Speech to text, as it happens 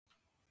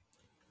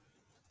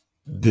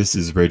This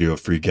is Radio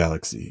Free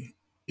Galaxy.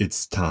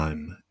 It's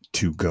time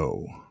to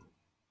go.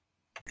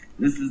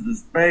 This is the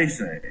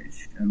space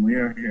age, and we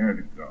are here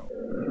to go.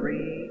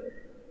 3,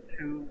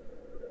 2,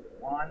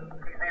 1,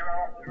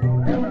 0.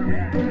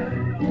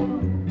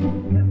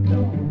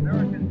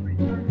 American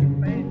return to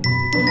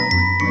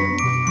space.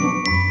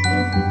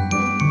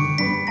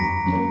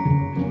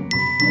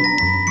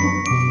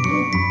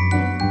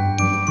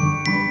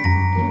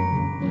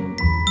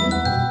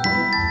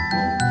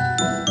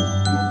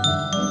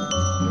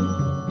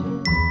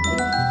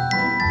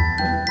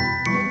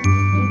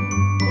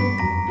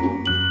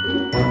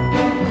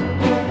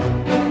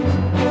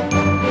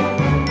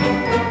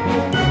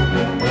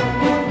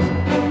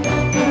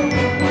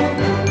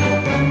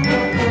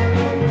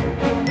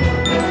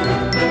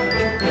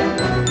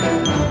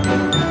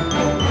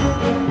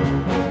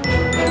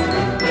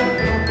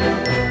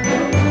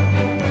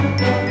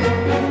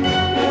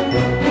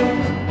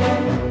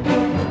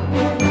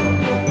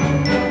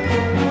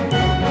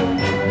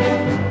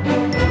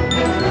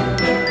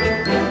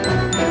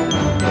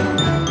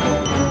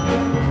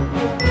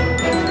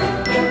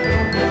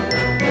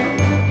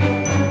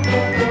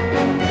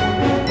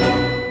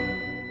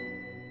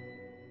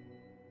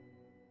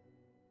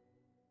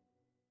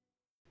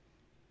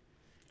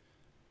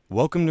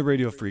 Welcome to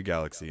Radio Free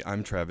Galaxy.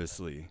 I'm Travis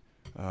Lee.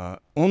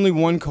 Only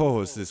one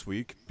co-host this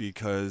week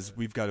because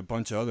we've got a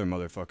bunch of other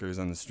motherfuckers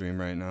on the stream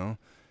right now.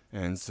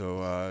 And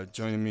so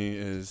joining me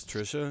is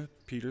Trisha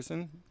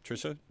Peterson.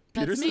 Trisha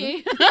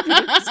Peterson?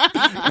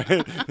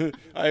 That's me.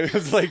 I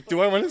was like, do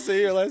I want to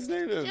say your last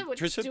name? Yeah,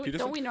 Trisha Peterson?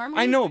 Don't we normally?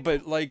 I know,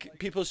 but like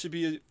people should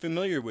be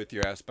familiar with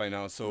your ass by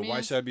now, so why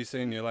should I be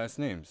saying your last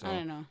name? So, I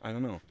don't know. I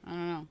don't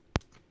know.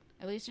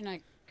 At least you're not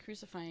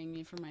crucifying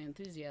me for my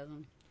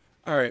enthusiasm.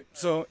 All right.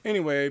 So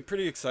anyway,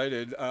 pretty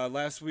excited.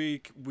 Last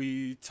week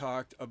we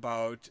talked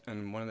about,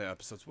 and one of the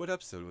episodes. What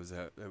episode was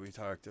that we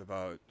talked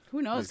about?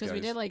 Who knows? Because we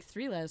did like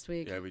 3 last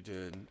week. Yeah, we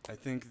did. I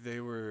think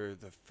they were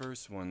the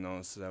first one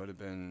though, so that would have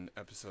been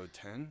episode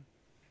 10.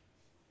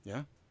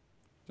 Yeah.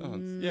 I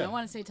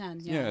want to say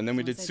 10. Yeah, and then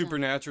we did 10.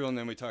 Supernatural, and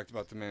then we talked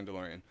about The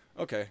Mandalorian.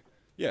 Okay.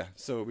 Yeah,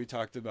 so we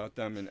talked about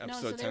them in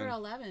episode 10. No, so they were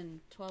 11,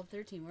 12,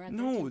 13. We're at 13.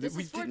 No, This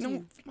we is did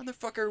 14. no,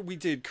 motherfucker. We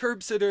did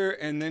Curb Sitter,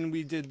 and then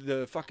we did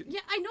the fucking.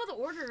 Yeah, I know the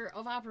order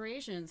of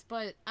operations,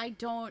 but I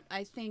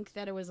think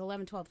that it was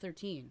 11, 12,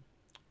 13.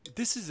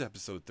 This is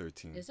episode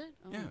 13. Is it?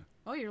 Oh. Yeah.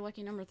 Oh, you're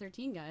lucky number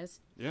 13, guys.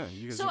 Yeah,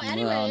 you guys. So are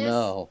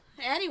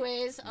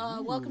anyways,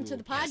 welcome to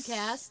the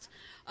podcast.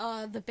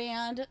 The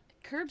band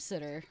Curb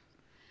Sitter.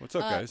 What's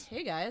up, guys?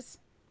 Hey, guys.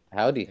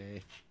 Howdy.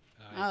 Hey.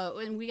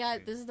 And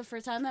this is the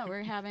first time that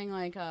we're having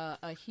like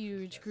a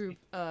huge group,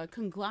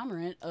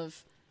 conglomerate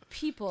of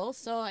people.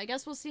 So I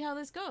guess we'll see how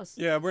this goes.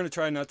 Yeah, we're gonna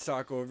try not to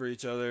talk over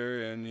each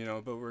other, and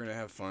but we're gonna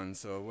have fun.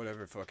 So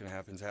whatever fucking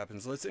happens.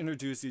 Let's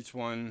introduce each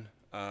one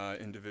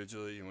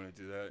individually. You want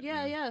to do that?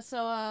 Yeah.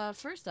 So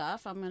first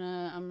off, I'm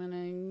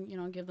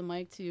gonna give the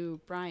mic to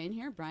Brian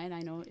here. Brian,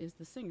 I know is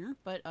the singer,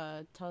 but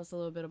tell us a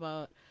little bit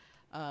about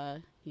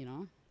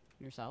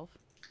yourself.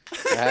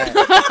 Hi.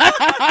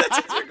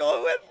 That's what you're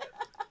going with.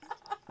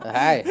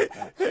 Hi.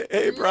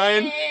 Hey,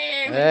 Brian.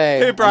 Hey,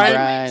 Hey, Brian.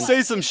 Brian.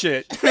 Say some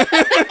shit. All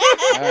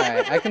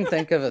right, I can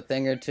think of a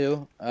thing or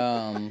two.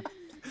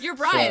 You're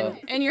Brian,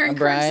 and you're in I'm Curb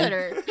Brian.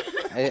 Sitter.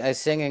 I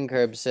sing in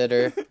Curb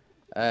Sitter.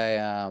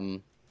 I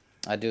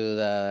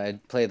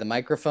play the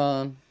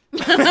microphone.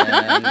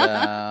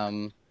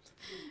 And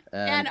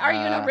And are you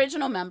an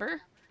original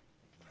member?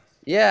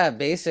 yeah,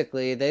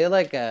 basically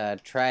they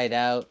tried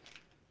out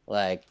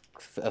like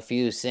a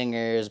few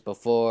singers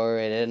before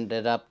it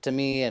ended up to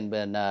me, and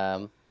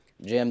then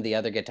Jim, the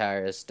other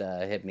guitarist,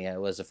 hit me. It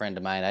was a friend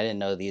of mine. I didn't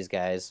know these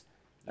guys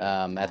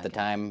at the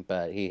time,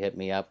 but he hit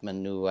me up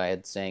and knew I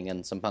had sang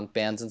in some punk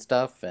bands and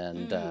stuff,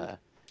 and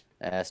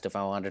asked if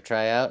I wanted to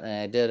try out, and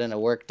I did, and it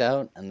worked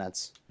out, and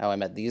that's how I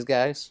met these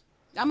guys.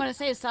 I'm gonna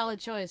say a solid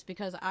choice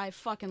because I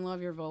fucking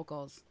love your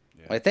vocals.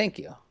 Yeah. Why, thank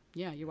you.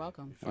 Yeah, you're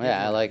welcome.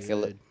 Yeah, I like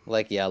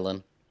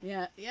yelling.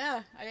 Yeah,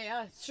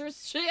 sure,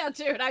 yeah,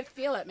 dude, I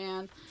feel it,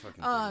 man.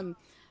 Fucking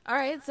All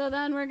right, so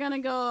then we're gonna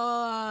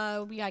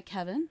go. We got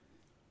Kevin.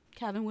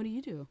 Kevin, what do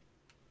you do?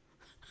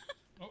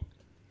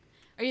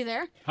 Are you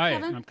there? Hi,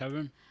 Kevin? I'm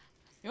Kevin.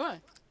 You are?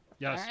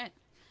 Yes. All right.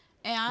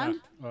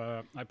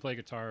 And I play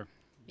guitar.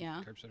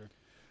 yeah. Curb Sitter.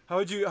 How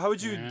would you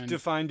And-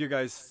 define your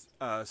guys'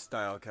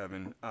 style,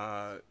 Kevin?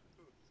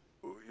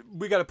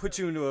 We got to put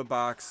you into a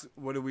box.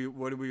 What are we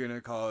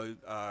gonna call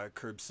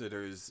Curb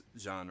Sitter's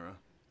genre?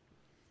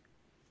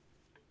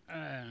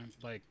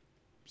 Like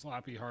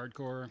sloppy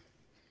hardcore.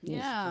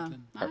 Yeah.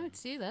 something. All right,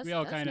 see, that's We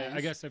all that's kind of. nice.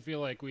 I guess I feel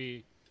like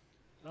we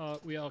all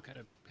kind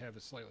of have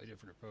a slightly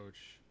different approach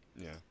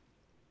Yeah.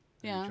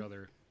 to Yeah. each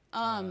other.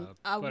 But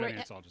But I mean,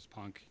 it's all just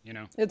punk,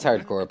 It's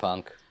hardcore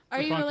punk.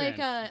 are you punk like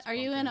band. It's are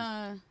you punk in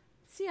band. a?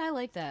 See, I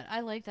like that. I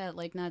like that.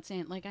 Like not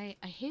saying like I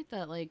hate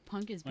that like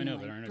punk is I being know,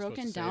 but aren't like I supposed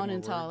broken to say down more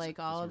into words like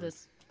as all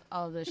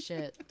of we're this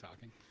shit.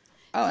 talking.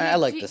 I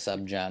like do the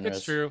subgenres.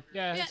 It's true.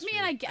 Yeah, Yeah, it's I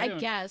mean, true. I don't-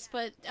 guess,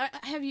 but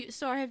have you?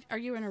 So are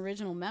you an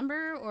original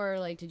member, or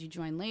like did you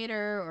join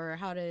later, or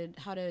how did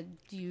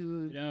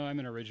you? No, I'm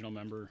an original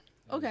member.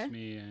 It was Okay.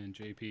 me and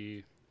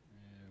JP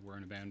were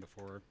in a band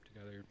before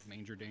together,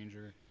 Manger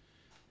Danger.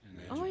 And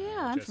then, Oh,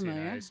 yeah, I'm Jesse and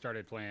familiar. I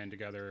started playing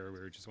together.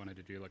 We just wanted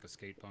to do like a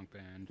skate punk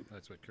band.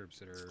 That's what Curb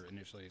Sitter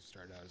initially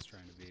started out as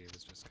trying to be. It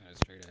was just kind of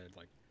straight ahead,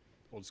 like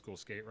old school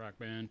skate rock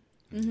band.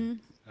 Mm-hmm.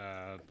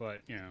 But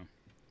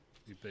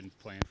we've been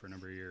playing for a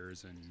number of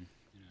years, and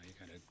you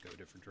kind of go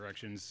different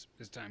directions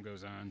as time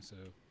goes on. So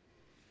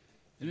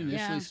It initially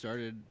Yeah.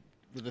 started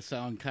with a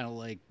sound kind of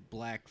like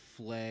Black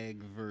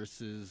Flag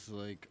versus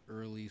like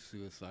early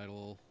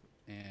Suicidal,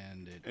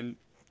 and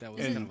that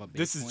was And kind of a big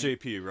this is point.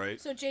 JP, right?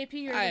 So JP,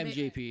 you're I the am ba-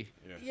 JP.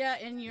 Yeah,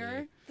 and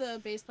you're the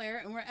bass player,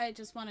 and I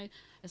just want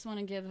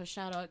to give a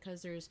shout out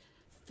because there's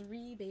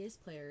 3 bass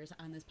players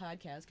on this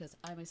podcast because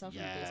I myself am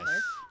a bass Yes. player.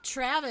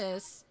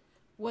 Travis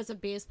was a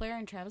bass player,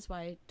 and Travis,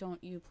 why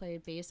don't you play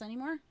bass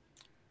anymore?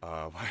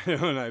 Why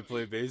don't I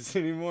play bass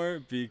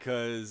anymore?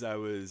 Because I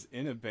was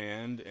in a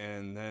band,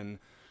 and then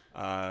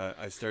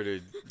I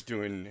started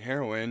doing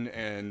heroin,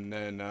 and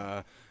then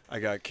I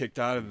got kicked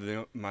out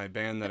of my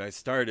band that I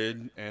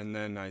started, and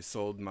then I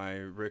sold my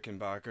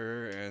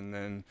Rickenbacker, and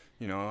then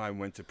I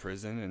went to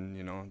prison,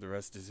 and the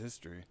rest is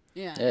history.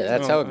 Yeah, Yeah,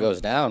 that's how it Oh, goes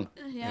down.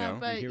 yeah, know,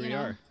 but here you we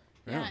know, are.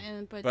 Yeah,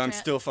 Yeah. but But I'm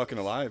still fucking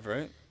alive,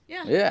 right?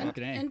 yeah. Yeah.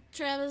 Fucking A. And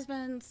Trav has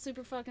been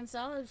super fucking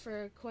solid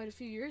for quite a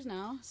few years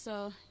now,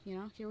 so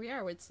here we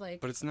are. It's like,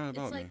 But it's not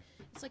about me.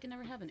 It's like it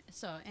never happened.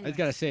 So I anyway. just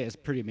gotta say, it's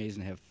pretty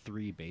amazing to have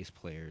 3 bass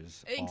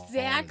players all in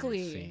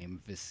Exactly. the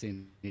same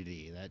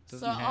vicinity. That doesn't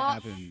So all-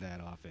 happen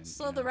that often.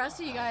 So you the know. rest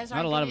of you guys Not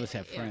aren't a lot of gonna- us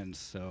have yeah. friends,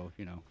 so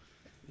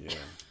Yeah.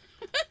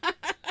 a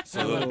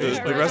So lot of the, bass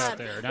the players rest. out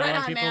there. Not Right a lot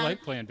on, of people man.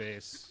 like playing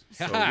bass.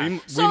 So we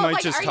So, might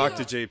like, just are talk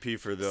you- to JP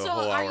for the So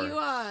whole are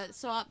hour. you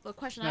so the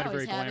question I Not a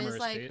always very have is glamorous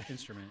like,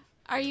 instrument.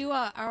 are you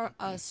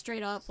a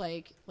straight up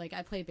like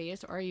I play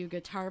bass, or are you a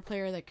guitar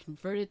player that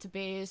converted to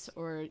bass,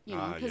 or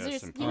because yes,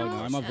 there's I'm you Oh, know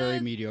no, I'm a very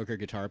uh, mediocre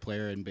guitar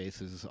player, and bass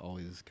has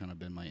always kind of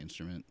been my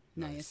instrument.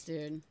 nice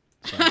dude.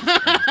 So I'm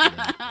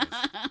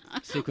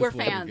just stick with We're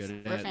what fans.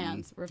 good We're at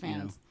fans. and, We're you know.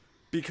 fans.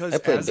 Because I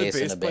played as a bass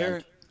in bass a player,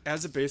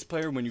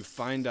 band. when you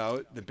find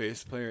out the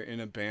bass player in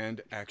a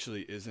band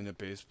actually isn't a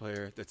bass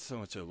player, that's so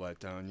much a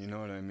letdown. You know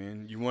what I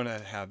mean? You want to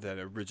have that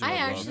original I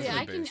love actually for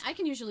I can bass. I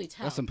can usually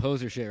tell. That's some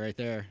poser shit right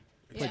there.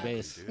 Play Yeah.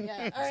 bass. Dude.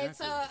 Yeah. All right.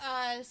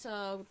 Exactly.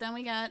 So then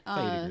we got Play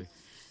a degree.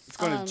 Let's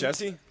go to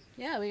Jesse.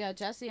 yeah, we got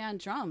Jesse on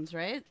drums,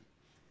 right?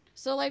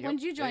 So like when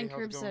did you join Hey, how's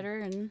it Curb going? Sitter,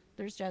 and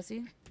there's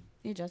Jesse.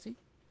 Hey Jesse.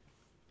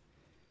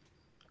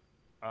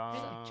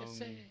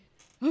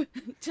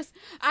 Just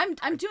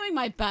I'm doing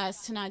my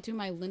best to not do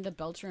my Linda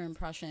Belcher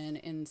impression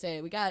and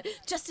say we got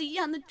Jesse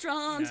on the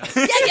drums.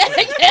 Yeah.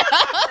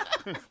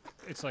 Yeah.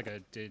 It's like a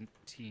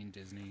teen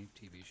Disney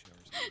TV show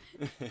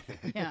or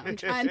something. Yeah, I'm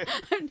trying.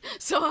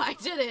 So I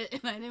did it,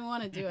 and I didn't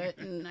want to do it,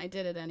 and I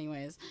did it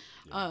anyways.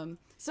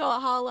 So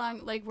how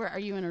long? Like, where are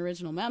you an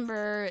original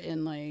member?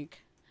 And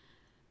like,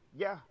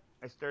 Yeah,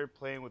 I started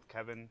playing with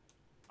Kevin,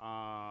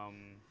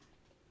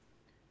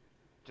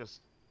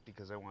 just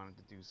because I wanted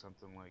to do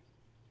something like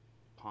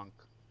punk,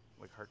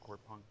 like hardcore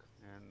punk,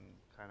 and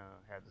kind of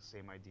had the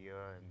same idea.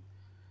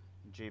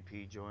 And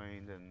JP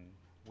joined, and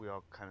we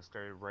all kind of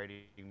started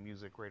writing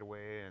music right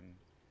away.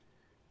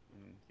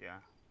 And yeah,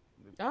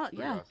 it's Oh, pretty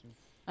yeah. awesome.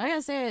 I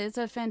gotta say, it's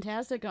a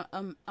fantastic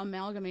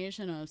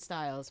amalgamation of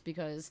styles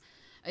because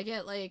I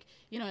get like,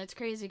 it's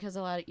crazy because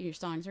a lot of your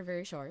songs are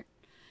very short,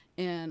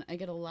 and I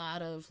get a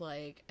lot of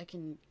like, I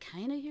can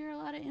kind of hear a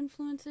lot of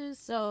influences.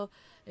 So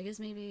I guess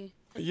maybe.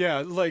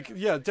 Yeah,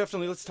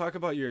 definitely. Let's talk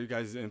about your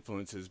guys'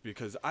 influences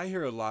because I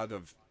hear a lot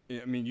of.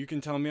 I mean, you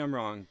can tell me I'm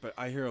wrong, but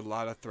I hear a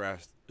lot of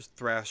thrash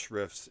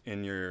riffs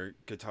in your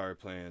guitar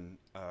playing,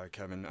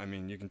 Kevin. I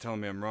mean, you can tell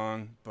me I'm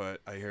wrong, but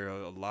I hear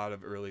a lot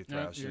of early No,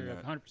 thrash in you're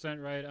that.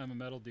 100% right. I'm a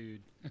metal dude.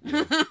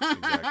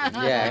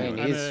 Exactly. Yeah, I mean,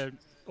 I'm he's a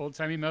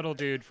old-timey metal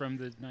dude from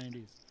the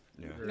 90s.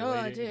 Yeah. Or No,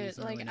 late dude, 80s,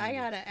 like early I 90s.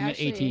 gotta From the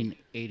actually.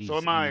 1880s So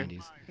am I. and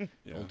 90s.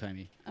 Yeah. Old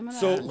timey. I'm gonna.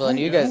 So Well, and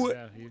you guys-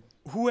 Yeah,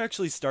 who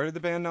actually started the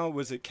band now?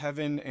 Was it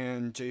Kevin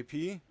and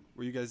JP?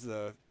 Were you guys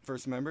the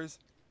first members?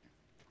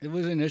 It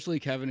was initially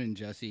Kevin and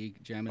Jesse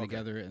jamming Okay.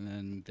 together, and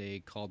then they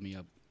called me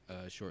up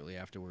shortly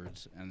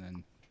afterwards, and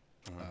then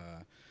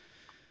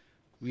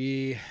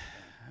we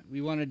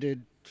wanted to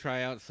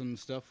try out some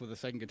stuff with a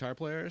second guitar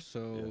player,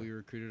 so Yeah. we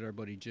recruited our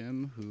buddy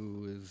Jim,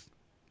 who is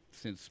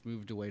since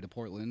moved away to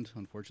Portland,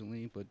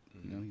 unfortunately, but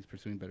he's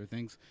pursuing better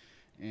things,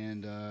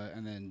 and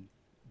then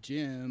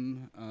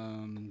Jim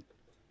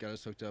got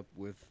us hooked up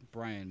with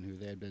Brian, who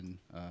they had been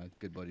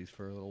good buddies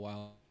for a little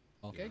while.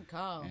 Good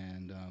call.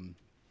 And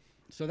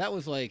so that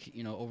was like,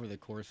 over the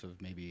course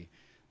of maybe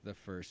the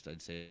first,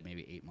 I'd say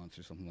maybe 8 months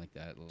or something like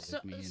that. Like So-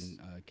 me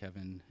and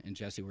Kevin and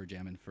Jesse were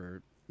jamming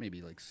for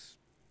maybe like,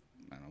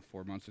 I don't know,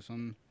 4 months or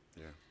something.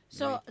 Yeah.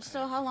 So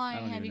how long I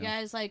don't have you even know.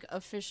 guys like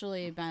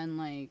officially been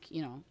like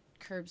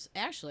Curbs?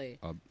 Actually,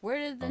 A- where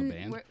did the a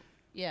band?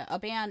 yeah, a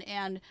band,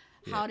 and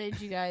how did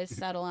you guys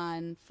settle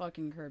on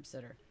fucking Curb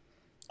Sitter?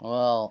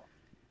 Well,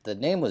 the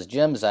name was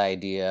Jim's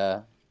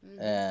idea,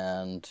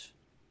 and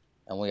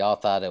we all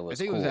thought it was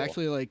I think cool. it was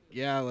actually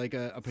like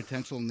a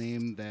potential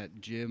name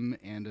that Jim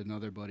and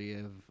another buddy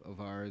of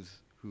ours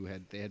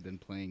they had been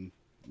playing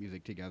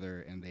music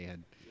together, and they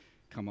had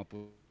come up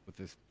with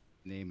this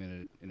name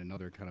in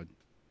another kind of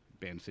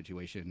band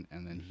situation,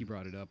 and then he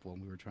brought it up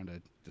when we were trying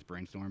to just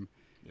brainstorm.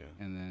 Yeah.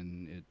 And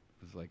then it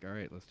was like, all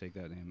right, let's take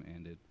that name,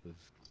 and it was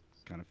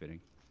kind of fitting.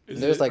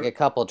 There's like a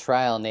couple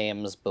trial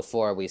names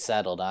before we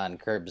settled on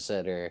Curb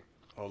Sitter.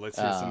 Oh, let's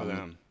hear some of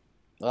them.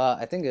 Well,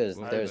 I think there's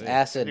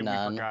Acid We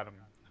Nun. forgot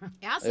 'em.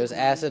 There's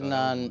Acid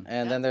Nun,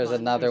 and then there's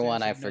another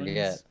one I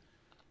forget.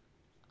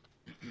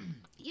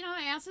 You know,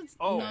 Acid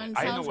Oh, Nun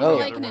I know sounds what more the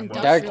like other an one was.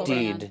 industrial Dark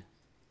band. Deed.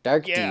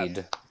 Dark Yes.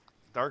 Deed.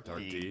 Dark Dark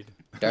Deed. Deed.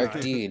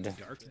 Dark Deed.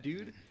 Dark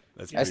dude.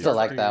 That's I pretty, still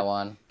like that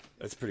one.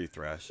 That's pretty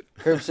thrash.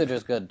 Curb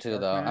Sitter's good too,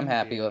 though. I'm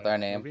happy with our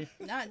name. Movie.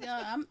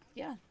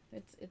 Yeah,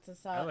 it's a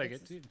solid. I like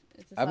it's, it too.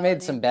 It's a I've solid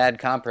made some name. bad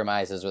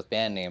compromises with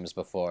band names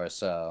before,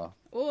 so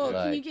Oh, can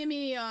like- you give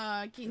me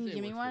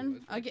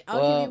one? I'll give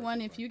Well- you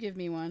one if you give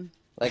me one.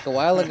 like a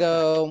while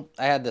ago,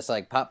 I had this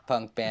like pop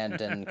punk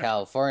band in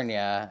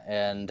California,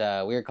 and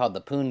we were called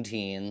the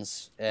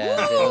Poonteens, and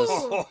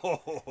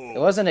it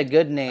wasn't a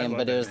good name, love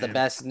but it that was the name.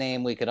 best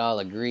name we could all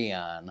agree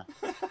on.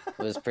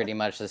 Was pretty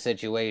much the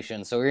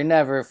situation. So we were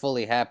never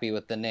fully happy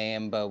with the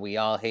name, but we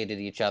all hated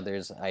each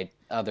other's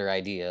other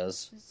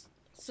ideas.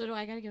 So do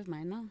I gotta give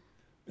mine now?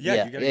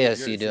 Yeah, you gotta yes,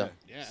 get you yours,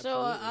 do. yeah.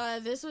 So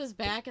this was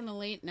back in the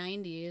late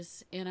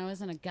 '90s, and I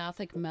was in a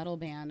gothic metal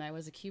band. I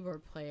was a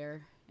keyboard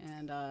player,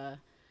 and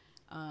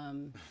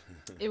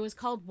it was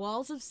called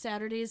Walls of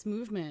Saturday's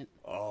Movement.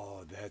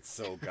 Oh, that's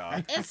so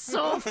god. It's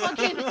so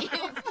fucking,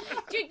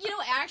 dude. You know,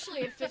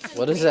 actually, it fits. In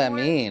What does way that more-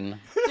 mean?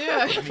 Dude,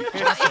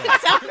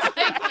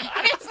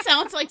 it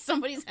sounds like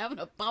somebody's having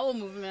a bowel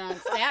movement on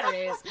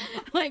Saturdays.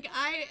 Like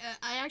I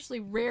actually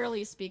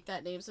rarely speak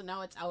that name, so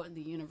now it's out in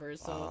the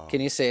universe. So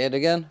Can you say it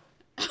again?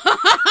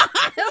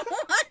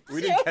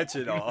 We didn't catch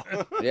it all.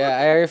 Yeah,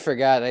 I already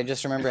forgot. I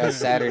just remember it has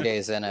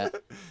Saturdays in it.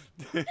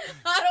 I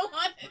don't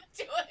want to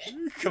do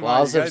it. Come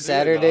Walls you of guys did it all.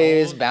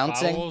 Saturdays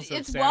bouncing. Bowels of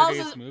It's Walls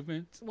Saturday's of-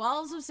 movement.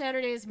 Walls of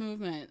Saturday's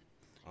Movement.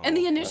 And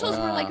the initials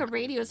were like a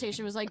radio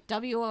station. It was like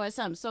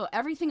WOSM. So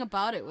everything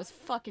about it was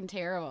fucking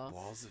terrible.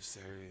 Walls of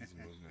Saturday's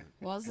movement.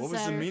 Walls of What was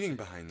the Saturday- meaning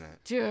behind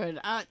that?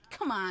 Dude,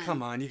 come on.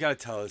 Come on, you gotta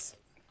tell us.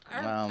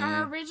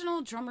 Our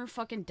original drummer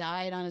fucking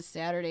died on a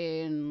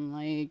Saturday, and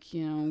like,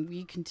 you know,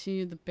 we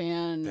continued the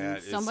band. That And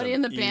is somebody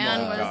some in the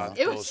band emo was goth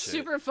it was bullshit.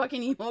 super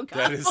fucking emo goth.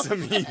 That is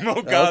some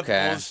emo goth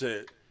Okay.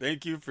 bullshit.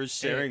 Thank you for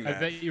sharing I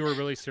that. bet you were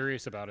really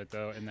serious about it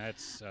though, and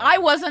that's. I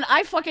wasn't.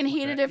 I fucking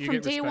hated that- it you from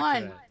get day respect for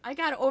one. that. I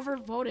got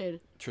overvoted.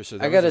 Trisha,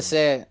 that I was gotta a-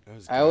 say, that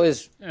was I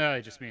good.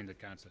 I just mean the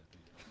concept.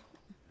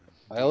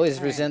 always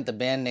resent the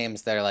band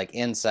names that are like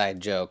inside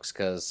jokes,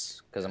 cause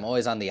I'm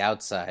always on the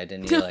outside,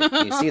 and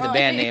you see the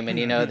band name, and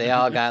you know they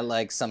all got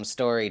like some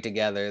story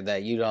together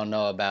that you don't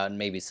know about, and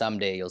maybe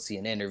someday you'll see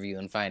an interview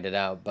and find it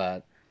out.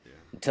 But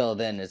until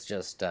then, it's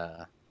just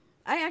I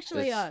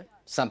actually it's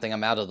something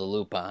I'm out of the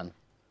loop on.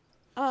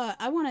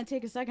 I want to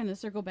take a second to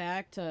circle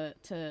back to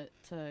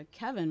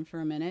Kevin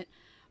for a minute.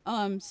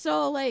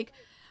 So like,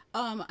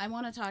 I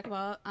want to talk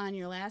about on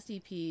your last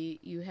EP,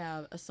 you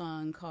have a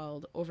song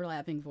called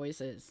 "Overlapping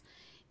Voices,"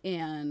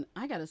 and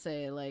I gotta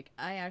say, like,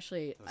 That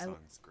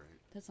song's great.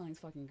 that song's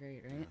fucking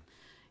great, right?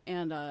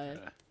 And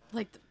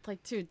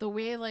like dude, the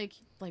way like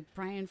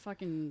Brian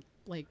fucking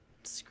like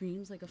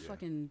screams like a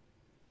fucking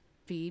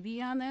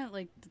baby on that,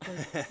 like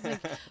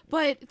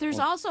but there's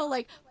also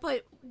like,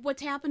 but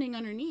what's happening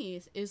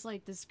underneath is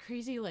like this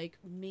crazy like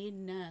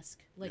Maiden-esque,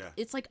 like Yeah.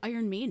 it's like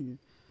Iron Maiden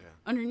Yeah.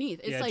 underneath.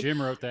 It's Yeah, like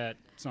Jim wrote that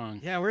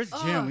song. Yeah, where's Jim?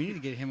 Oh. We need to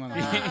get him on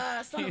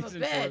the son of He's a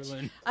in bitch.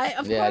 Portland.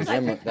 Of Yeah, course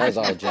Jim- I picked, that was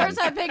all of course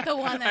Jim. I picked the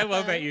one that I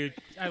love that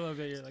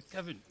you're like,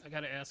 Kevin, I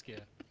gotta ask you.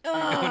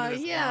 Oh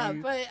This yeah,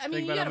 long but I thing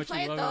mean you about how gotta much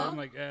play it love though. I'm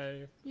like,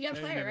 You gotta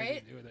I play it, never did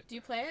right? do with it. Do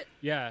you play it?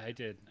 Yeah, I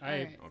did.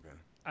 Alright. Okay.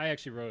 I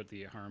actually wrote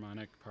the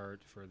harmonic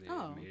part for the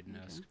Oh,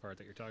 Maiden-esque part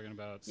that you're talking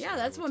about. Yeah, so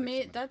that's I what will take some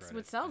made. of the That's what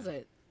credit, sells yeah.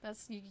 it.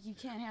 That's you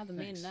can't have the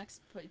main Thanks.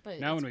 next. But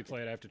Now when it's- we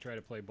play it, I have to try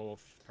to play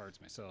both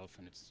parts myself,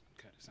 and it's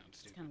kind of sounds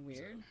stupid. kind of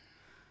weird.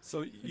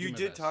 So you my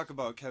did best. talk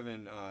about,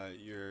 Kevin,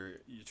 you're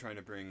trying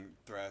to bring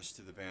thrash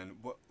to the band.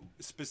 What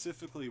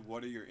specifically?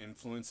 What are your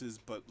influences?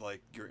 But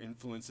like your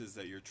influences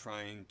that you're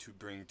trying to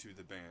bring to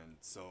the band.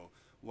 So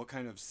what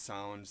kind of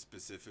sound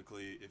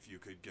specifically, if you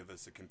could give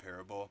us a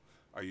comparable,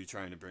 are you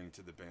trying to bring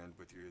to the band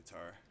with your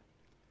guitar?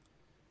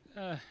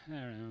 I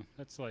don't know.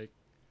 That's like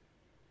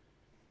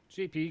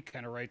JP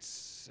kind of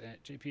writes.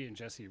 JP and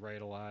Jesse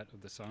write a lot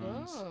of the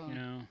songs, Oh. you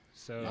know.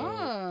 So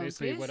Oh,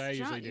 basically, what Chris I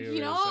usually John- do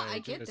you know, is I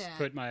get just that.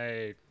 put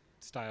my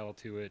style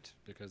to it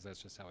because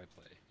that's just how I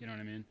play. You know what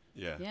I mean?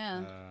 Yeah.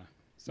 Yeah.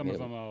 Some Yeah. of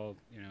them I'll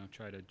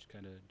try to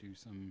kind of do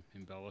some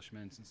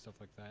embellishments and stuff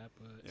like that.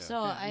 But Yeah.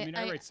 So yeah, I mean,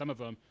 I write some of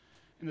them,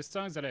 and the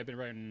songs that I've been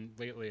writing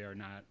lately are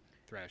not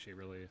thrashy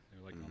really.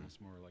 They're like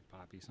almost more like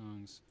poppy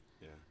songs.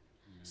 Yeah.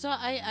 So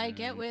I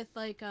get with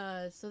like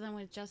so then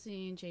with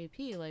Jesse and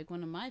JP, like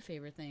one of my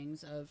favorite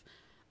things of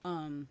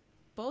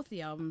both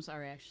the albums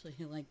are actually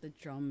like the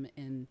drum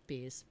and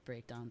bass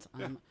breakdowns.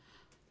 Dude,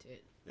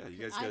 Yeah, you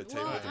guys gotta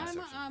take that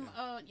section.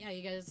 yeah,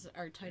 you guys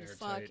are tight as They're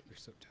fuck. tight. They're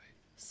so tight.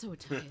 So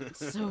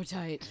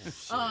tight,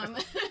 so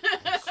tight.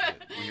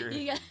 Weird.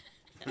 You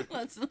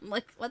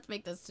let's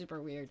make this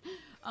super weird.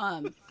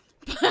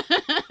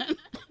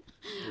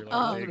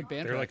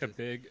 They're like a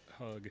big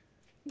hug.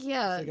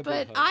 Yeah, like a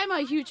but big hug. I'm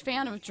a huge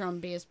fan of drum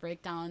bass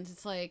breakdowns.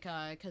 It's like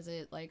because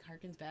it like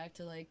harkens back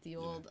to like the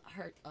old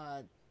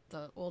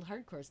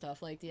hardcore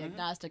stuff, like the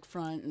Agnostic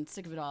Front and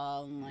Sick of It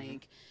All and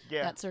like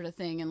Yeah. that sort of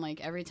thing. And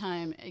like every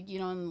time, you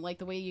know, and like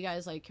the way you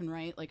guys like can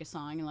write like a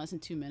song in less than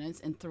 2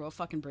 minutes and throw a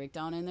fucking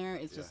breakdown in there,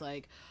 it's just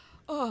like,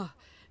 oh,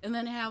 and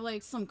then have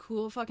like some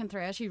cool fucking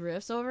thrashy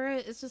riffs over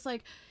it. It's just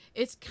like,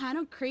 it's kind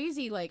of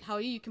crazy like how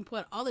you can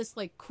put all this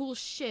like cool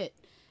shit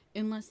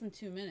in less than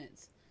 2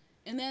 minutes.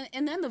 And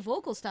then the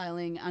vocal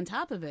styling on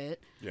top of it.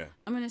 Yeah.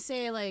 I'm gonna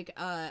say like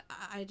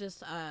I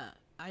just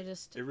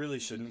It really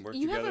shouldn't work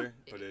You have together,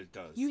 but it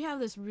does. you have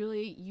this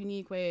really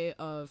unique way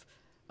of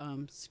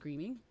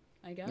screaming,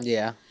 I guess.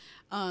 Yeah.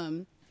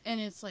 And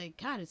it's like,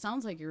 God, it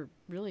sounds like you're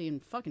really in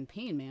fucking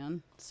pain,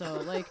 man.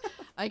 So like,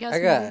 I guess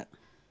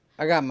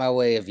I got my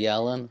way of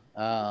yelling.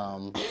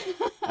 I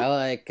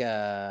like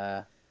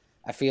I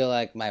feel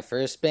like my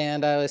first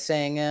band I was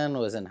sang in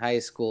was in high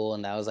school,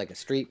 and that was like a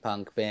street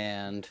punk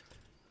band,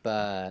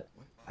 but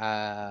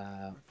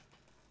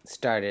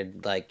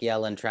started like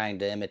yelling, trying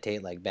to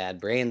imitate like Bad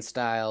Brain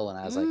style when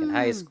I was like in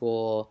high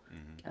school.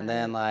 And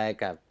then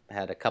like I've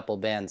had a couple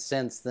bands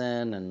since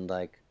then, and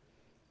like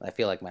I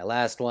feel like my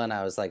last one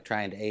I was like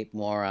trying to ape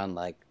more on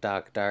like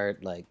Doc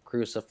Dart, like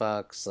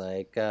Crucifix,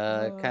 like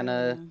kind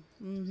of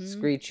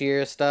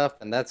screechier stuff,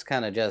 and that's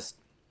kind of just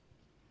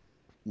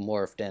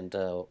morphed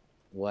into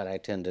what I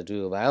tend to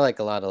do. But I like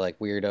a lot of like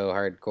weirdo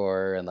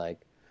hardcore and like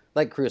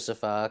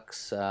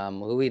Crucifix,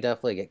 who we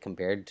definitely get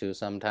compared to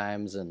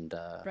sometimes, and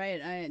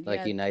right,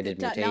 like United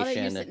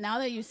Mutation. Now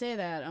that you say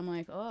that, I'm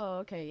like, oh,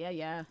 okay,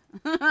 yeah.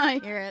 I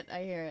hear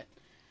it.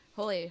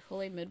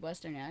 Holy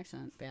Midwestern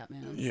accent,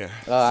 Batman. Yeah.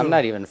 Oh, I'm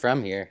not even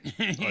from here.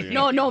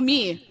 No,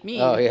 me.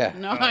 Oh, yeah.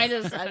 No, I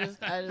just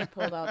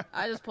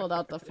pulled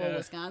out the full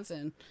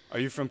Wisconsin. Are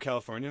you from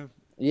California?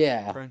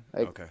 Yeah. Brian?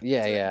 Like, Okay.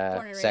 Yeah. Born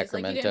and raised. Like, you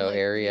Sacramento didn't, like,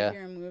 area. move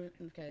here and move-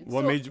 okay.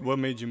 What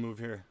made you move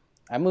here?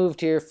 I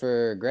moved here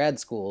for grad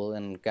school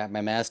and got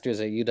my master's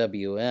at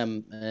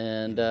UWM,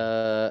 and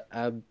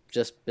I've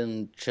just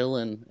been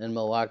chilling in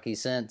Milwaukee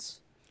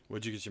since.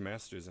 What'd you get your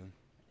master's in?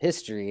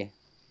 History.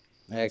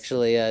 I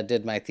actually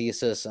did my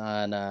thesis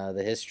on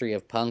the history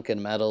of punk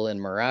and metal in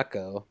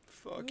Morocco.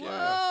 Fuck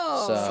yeah.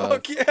 Whoa. So-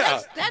 Fuck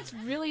yeah. That's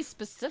really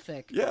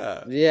specific.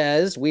 Yeah. Yeah,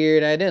 it's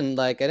weird. I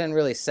didn't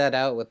really set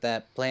out with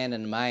that plan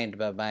in mind,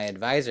 but my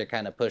advisor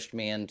kind of pushed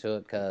me into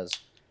it because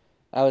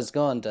I was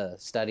going to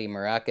study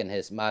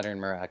modern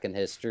Moroccan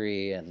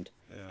history, and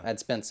I'd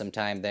spent some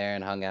time there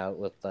and hung out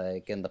with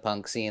like in the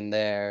punk scene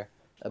there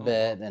a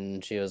bit,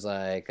 and she was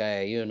like,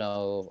 "Hey, you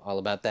know all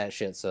about that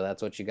shit, so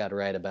that's what you got to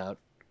write about."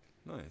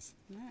 Nice.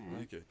 I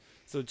like it.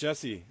 So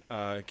Jesse,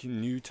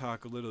 can you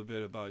talk a little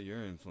bit about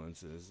your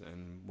influences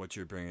and what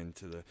you're bringing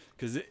to the?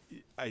 Because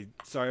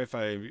sorry if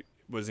I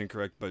was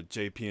incorrect, but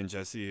JP and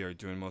Jesse are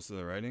doing most of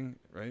the writing,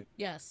 right?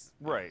 Yes.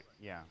 Right.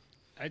 Yeah.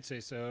 I'd say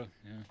so.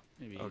 Yeah.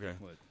 Maybe Okay.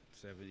 what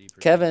 70%.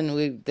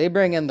 Kevin, they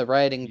bring in the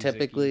writing Music-y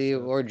typically,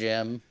 stuff. or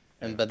Jim,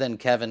 but then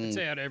Kevin I'd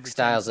say out of every 10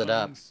 styles it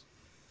up. songs,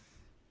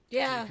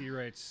 Yeah. JP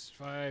writes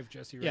 5,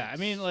 Jesse writes Yeah, I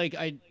mean, like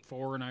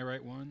 4, and I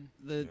write 1.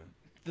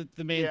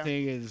 The main Yeah.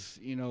 thing is,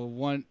 you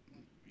know,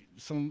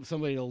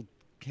 somebody will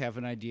have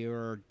an idea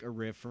or a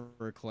riff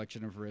or a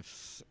collection of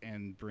riffs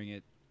and bring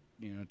it,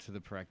 you know, to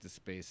the practice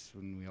space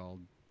when we all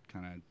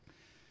kind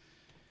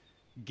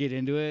of get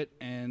into it,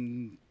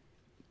 and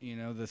you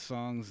know, the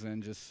songs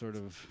then just sort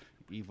of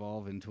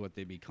evolve into what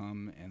they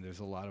become. And there's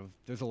a lot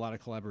of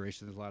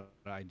collaboration, there's a lot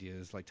of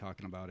ideas, like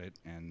talking about it,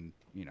 and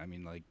you know, I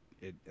mean, like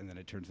it, and then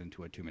it turns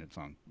into a 2-minute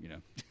song, you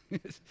know.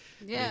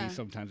 Yeah. Maybe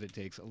sometimes it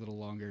takes a little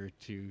longer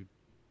to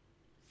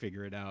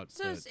figure it out.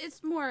 So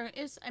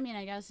but I mean,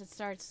 I guess it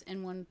starts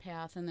in one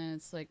path and then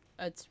it's like,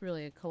 it's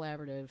really a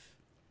collaborative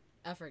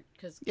effort.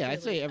 Cause Yeah,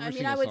 I'd say every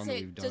single I would song say,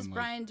 that we've does done, like-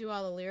 Brian do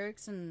all the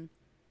lyrics and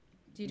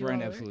do you do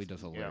Brian all the absolutely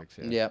lyrics? does the Yeah. lyrics.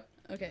 Yeah. Yep.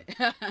 Okay.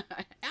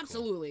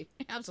 Absolutely.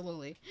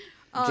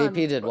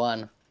 JP did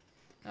one.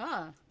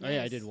 Ah. Oh yeah, I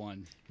nice. did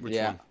one. Which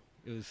Yeah. one?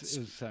 It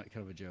was kind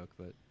of a joke,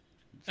 but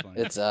it's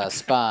funny. It's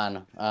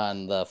Spawn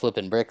on the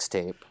Flippin' Bricks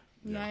tape.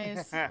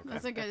 Nice.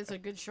 It's a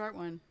good short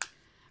one.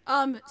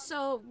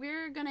 So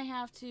we're gonna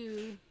have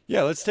to.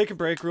 Yeah, let's take a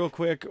break real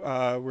quick.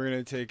 We're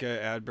going to take an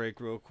ad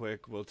break real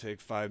quick. We'll take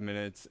 5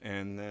 minutes,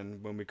 and then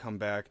when we come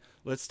back,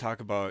 let's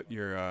talk about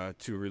your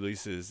 2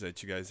 releases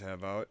that you guys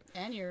have out.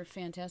 And your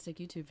fantastic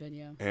YouTube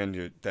video.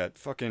 And that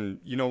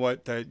fucking, you know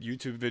what? That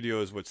YouTube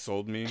video is what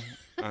sold me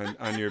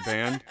on your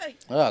band.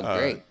 Oh,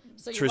 great.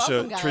 So you're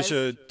welcome, guys.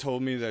 Trisha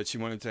told me that she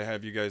wanted to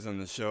have you guys on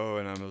the show,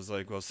 and I was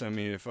like, well, send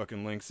me your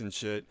fucking links and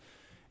shit.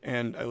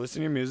 And I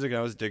listened to your music, and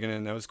I was digging it,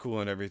 and that was cool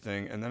and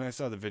everything. And then I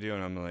saw the video,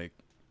 and I'm like,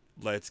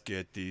 let's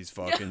get these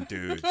fucking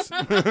dudes.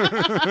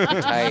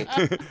 Tight.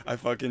 I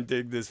fucking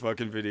dig this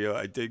fucking video.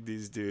 I dig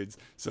these dudes.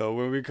 So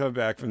when we come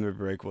back from the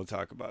break, we'll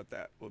talk about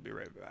that. We'll be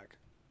right back.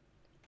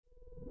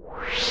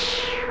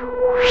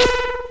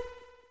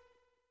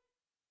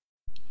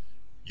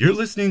 You're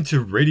listening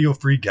to Radio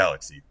Free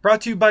Galaxy,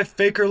 brought to you by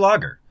Faker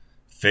Lager.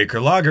 Faker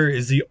Lager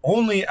is the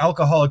only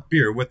alcoholic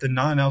beer with a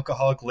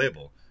non-alcoholic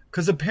label,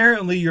 because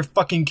apparently your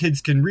fucking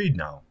kids can read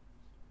now.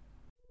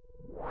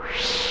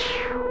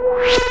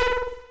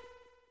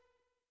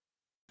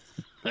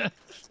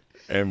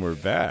 And we're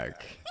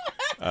back.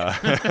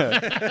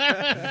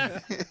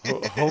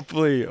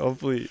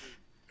 Hopefully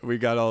we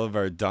got all of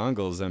our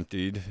dongles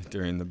emptied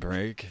during the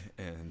break,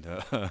 and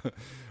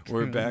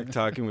we're back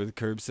talking with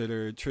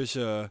Curbsitter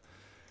Trisha.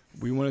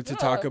 We wanted to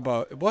talk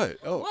about what?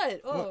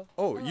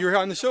 Oh, you're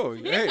on the show.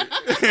 Hey,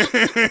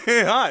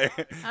 hi.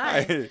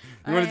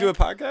 You want to do a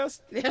podcast?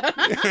 Yeah.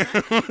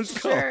 Let's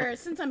go. Sure,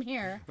 since I'm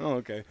here. Oh,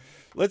 okay.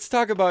 Let's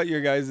talk about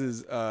your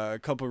guys'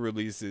 couple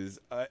releases.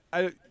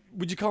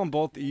 Would you call them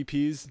both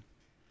EPs?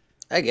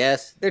 I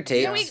guess they're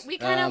tapes. Yeah, we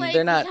kind of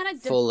they're not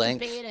full length.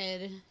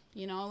 debated,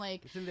 you know,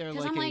 like. Isn't there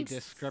 'cause like I'm a like,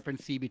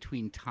 discrepancy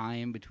between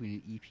time between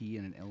an EP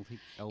and an LP?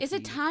 Is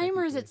it time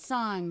or is it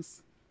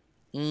songs?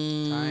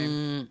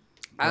 I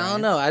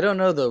don't know. I don't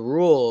know the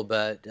rule,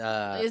 but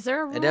Is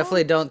there a I rule?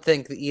 definitely don't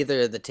think that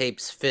either of the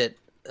tapes fit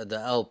the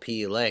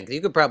LP length. You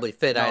could probably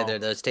fit either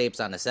of those tapes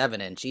on a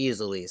 7-inch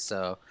easily,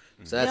 so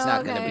that's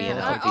not going to be an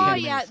Well, LP. it's Oh 10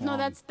 yeah, minutes no,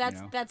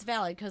 long, that's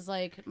valid because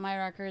like my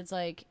record's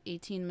like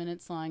 18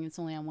 minutes long. It's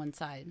only on one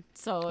side,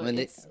 so I mean,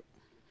 it's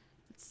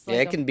yeah,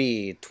 like it can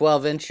be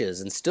 12 inches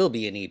and still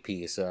be an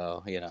EP,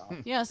 so, you know.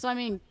 Yeah, so I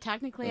mean,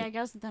 technically, I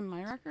guess then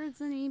my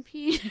record's an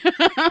EP.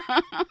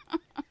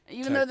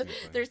 Even though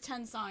there's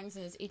 10 songs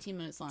and it's 18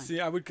 minutes long. See,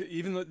 I would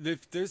even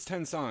if there's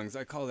 10 songs,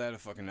 I call that a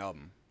fucking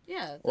album.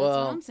 Yeah, that's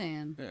Well, what I'm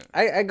saying. Yeah.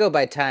 I go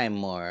by time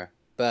more,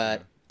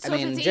 but, So I if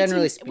mean, it's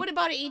generally 18, speaking... what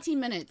about 18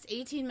 minutes?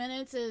 18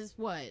 minutes is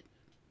what?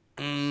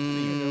 You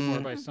go more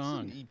by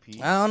song. EP.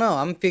 I don't know.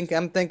 I'm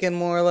thinking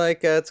more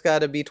like it's got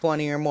to be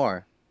 20 or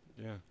more.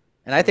 Yeah.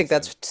 And I think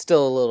that's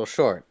still a little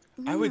short.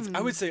 I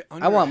would say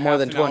under I want more half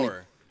than an 20.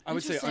 hour. I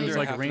would say Interesting. under It's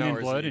like half Rain an and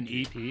hour Blood is and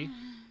an EP.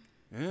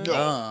 Yeah.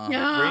 Oh.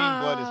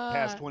 Rain Blood is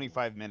past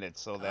 25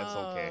 minutes, so that's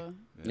okay. Oh.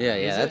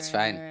 Yeah, that's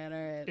fine. All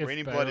right. If Rain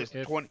and better- Blood is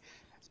if- 20.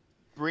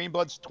 Rain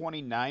Blood's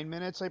 29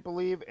 minutes, I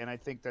believe, and I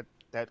think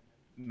that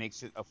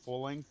makes it a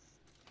full length.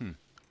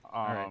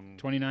 All right,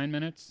 29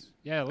 minutes.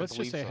 Yeah, let's just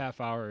believe say so. half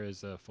hour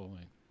is full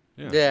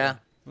length. Yeah.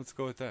 Let's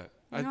go with that.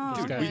 No,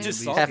 Dude, okay. we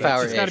just At saw least- Half that.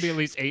 hour. It's got to be ish. at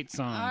least 8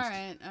 songs. All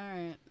right.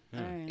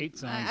 All right. 8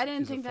 songs. I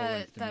didn't is a think full that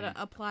length to me.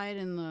 applied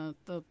in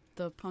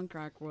the punk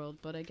rock world,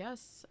 but I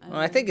guess. Well,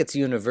 I think it's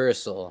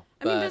universal.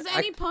 I mean, but does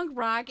any punk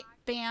rock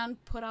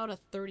band put out a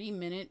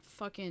 30-minute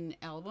fucking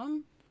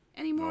album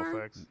anymore? No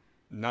effects.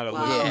 Not a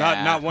Well-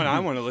 not one I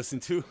want to listen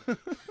to.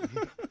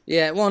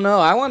 Yeah, well, no,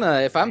 I want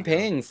to, if I'm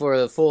paying for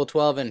a full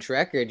 12-inch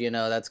record, you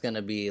know, that's going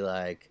to be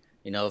like,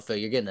 you know, if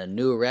you're getting a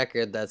new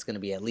record, that's going to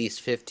be at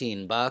least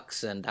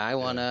 $15, and I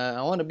want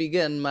to be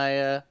getting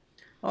my, I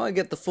want to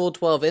get the full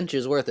 12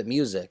 inches worth of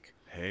music.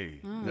 Hey,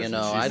 You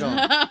know, I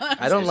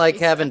don't like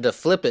having to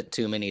flip it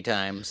too many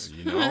times.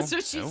 You know? That's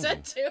what she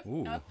said too.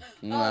 Ooh.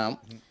 No.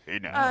 Hey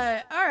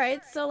now. All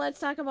right, so let's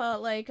talk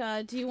about like,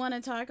 do you want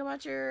to talk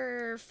about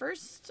your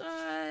first,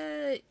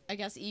 I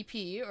guess, EP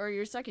or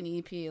your second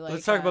EP? Like,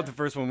 Let's talk about the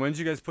first one. When did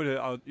you guys put it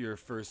out? Your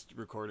first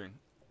recording,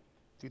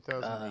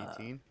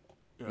 2018.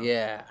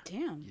 Yeah.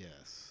 Damn,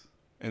 Yes.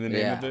 and the name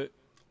Yeah. of it.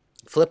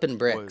 Flipping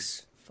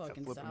bricks.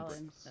 fucking Flippin' solid.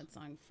 Bricks. That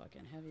song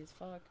fucking heavy as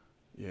fuck.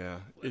 Yeah,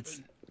 it's.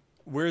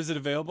 Where is it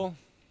available?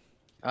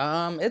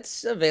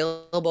 It's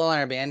available on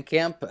our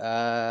Bandcamp.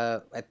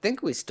 I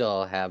think we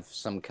still have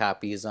some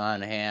copies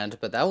on hand,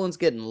 but that one's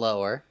getting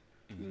lower.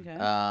 Okay.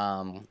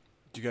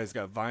 Do you guys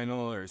got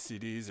vinyl or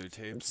CDs or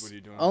tapes? What are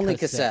you doing? Only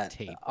Cassette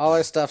cassette. tape. All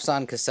our stuff's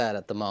on cassette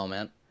at the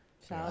moment.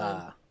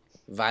 Solid.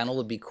 Vinyl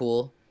would be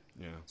cool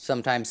Yeah.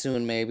 sometime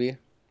soon, maybe.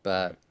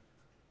 But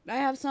I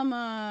have some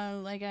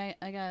like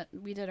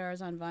we did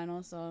ours on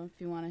vinyl, so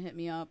if you want to hit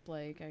me up,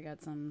 like I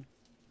got some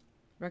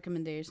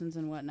recommendations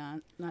and whatnot.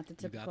 Not the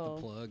You got typical.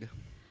 the plug.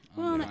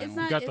 Well, on no, the it's vinyl.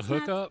 not. got the it's not-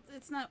 hookup?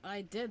 It's not.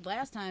 I did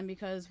last time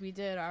because we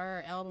did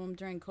our album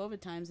during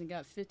COVID times and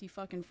got 50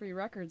 fucking free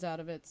records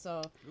out of it.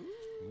 So,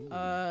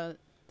 that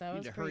Need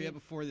was to pretty. hurry up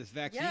before this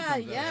vaccine Yeah,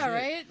 comes out. yeah, Shit.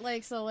 right.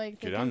 Like so, like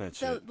Get on that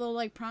shit. They'll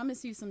like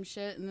promise you some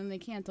shit and then they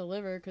can't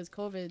deliver because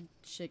COVID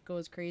shit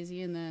goes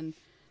crazy and then,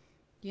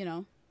 you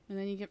know, and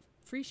then you get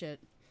free shit.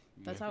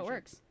 That's how it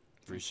works.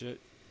 Free shit.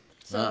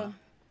 So,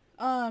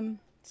 Sounds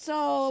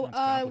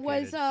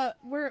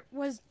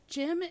was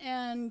Jim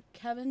and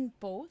Kevin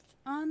both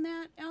on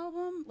that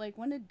album? Like,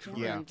 when did Jim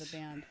Yeah. leave the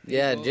band?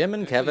 yeah, Well, Jim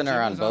and actually, Kevin Jim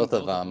are on was both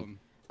of them.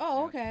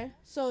 Oh, okay.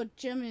 So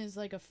Jim is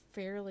like a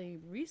fairly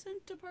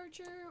recent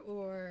departure,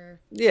 or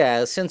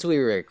Yeah, since we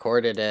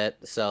recorded it,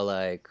 so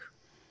like,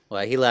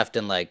 well, he left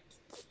in like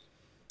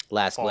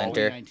last Fall.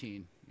 winter.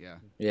 2019. Yeah.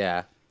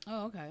 Yeah.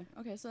 oh, okay,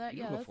 okay. So that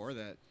Even yeah, before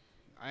that,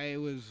 I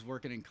was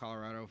working in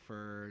Colorado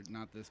for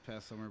not this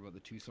past summer, but the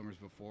 2 summers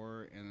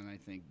before, and then I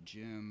think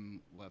Jim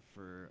left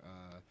for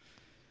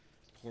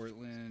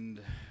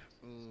Portland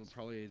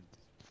probably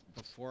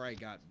before I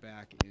got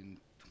back in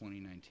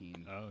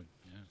 2019. Oh,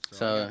 yeah.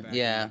 So I got back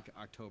yeah. in like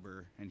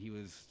October, and he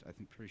was, I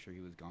think, pretty sure he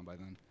was gone by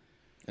then.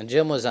 And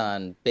Jim was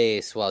on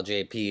bass while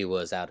JP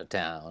was out of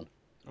town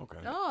Okay.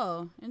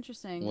 Oh,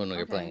 interesting. when we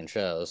were Okay. playing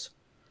shows.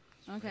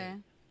 Okay.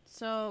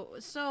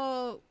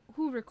 So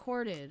who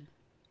recorded?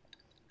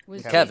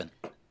 Was Kevin.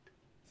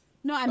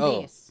 No, on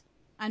Oh. bass.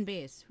 On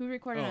bass. Who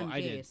recorded Oh, on I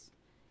did. bass?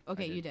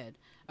 Okay, did. you did.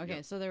 Okay,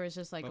 Yep. so there was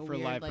just like But a for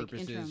weird live like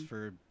purposes,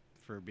 interim.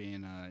 for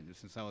being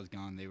since I was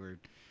gone, the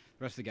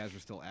rest of the guys were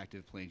still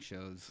active playing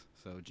shows,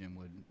 so Jim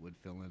would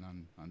fill in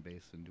on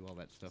bass and do all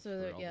that stuff. So for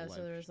there, all yeah, the so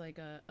live there was like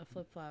a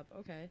flip flop.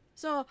 Okay,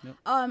 so Yep.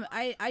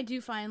 I do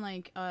find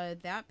like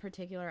that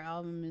particular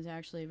album is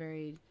actually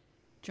very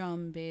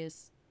drum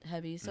bass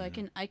heavy. So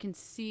I can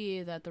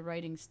see that the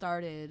writing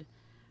started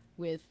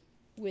with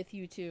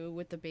you two,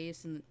 with the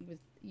bass and with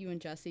you and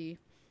Jesse,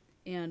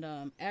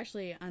 and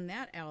actually on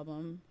that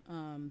album,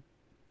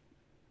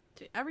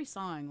 every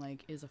song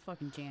like is a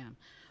fucking jam,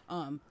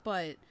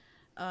 but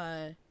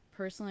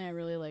personally I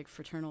really like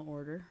Fraternal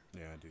Order.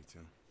 Yeah, I do too.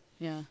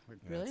 Yeah, Yeah,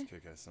 really. it's a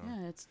kick-ass song.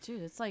 Yeah,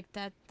 it's like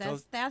that.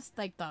 Those- That's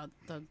like the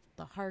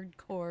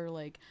hardcore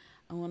like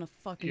I want to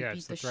fucking Yeah, beat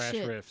it's the the thrash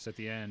shit. riffs at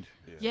the end.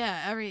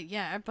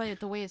 Yeah, but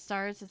the way it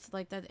starts, it's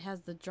like that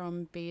has the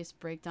drum bass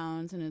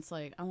breakdowns, and it's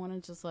like I want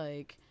to just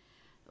like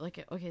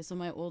okay, so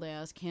my old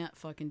ass can't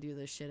fucking do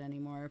this shit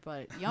anymore,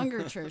 but younger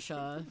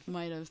Trisha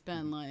might have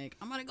been like,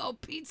 I'm gonna go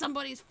beat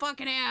somebody's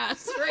fucking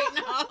ass right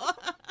now.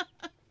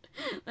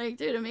 Like,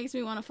 dude, it makes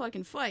me want to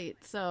fucking fight.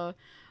 So,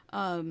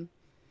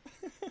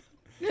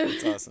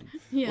 That's awesome.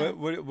 Yeah.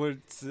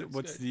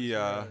 What's the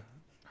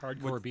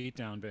Hardcore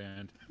beatdown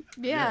band.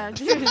 yeah,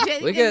 dude,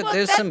 We got-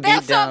 there's some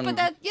that stuff,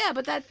 beatdown-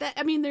 but that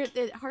I mean,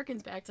 it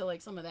harkens back to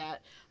like some of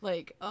that.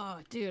 Like, oh,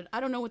 dude,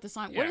 I don't know what the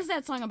song. What Yeah. is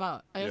that song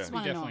about? I Yeah. just We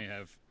want to know. definitely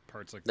have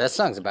parts like That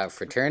song's about It's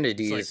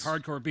fraternities. like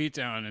hardcore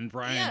beatdown, and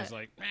Brian's Yeah.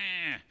 like,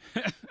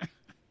 meh.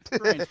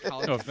 Brian's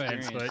college No offense,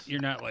 experience. but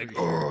you're not like,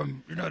 Pretty sure.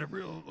 you're not a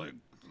real like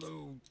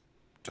low,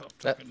 tough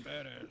That- fucking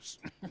badass.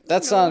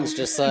 That song's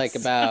just like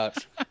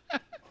about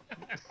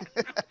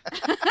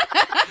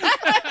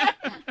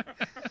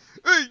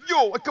Hey,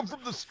 yo, I come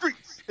from the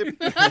streets.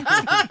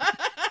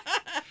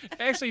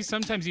 Actually,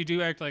 sometimes you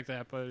do act like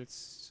that, but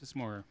it's just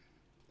more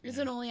Is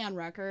it only on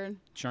record?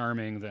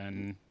 charming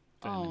than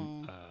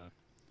Oh.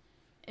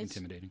 It's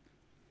intimidating.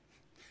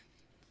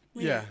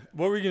 yeah?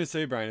 What were you gonna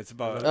say, Brian? It's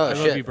about Oh, I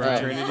shit. love you,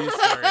 Brian. fraternities.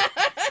 Sorry.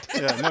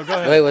 Yeah, no, go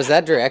ahead. Wait, was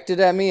that directed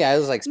at me? I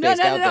was like no,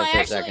 spaced out there for a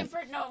actually, second.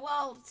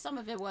 well, some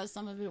of it was,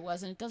 some of it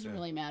wasn't. It doesn't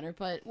really matter.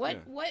 But what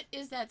Yeah.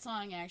 is that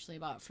song actually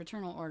about?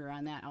 Fraternal Order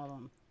on that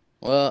album.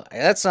 Well,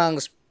 that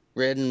song's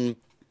written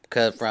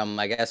from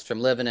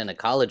living in a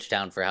college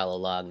town for hella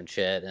long and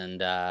shit,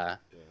 and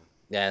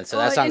and so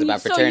that song's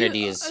about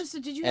fraternities. So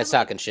did you and have, it's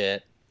like, talking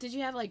shit. did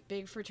you have like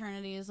big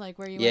fraternities like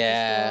where you Yeah.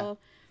 went to school?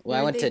 Well,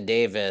 I Were went they- to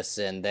Davis,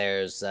 and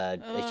there's a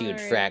huge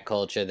Alright. frat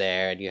culture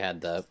there, and you had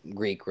the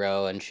Greek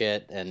row and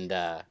shit, and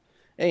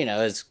you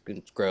know, it's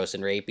gross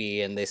and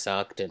rapey, and they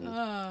sucked, and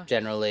Ugh.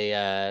 generally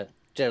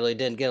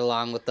didn't get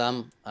along with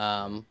them.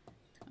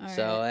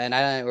 So,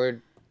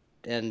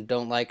 and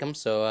don't like them,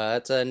 so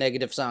it's a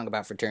negative song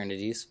about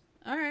fraternities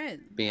All right.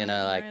 being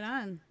a like right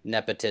on.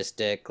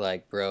 nepotistic,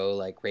 like bro,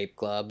 like rape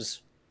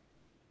clubs.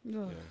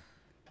 Ugh.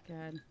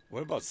 God.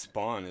 What about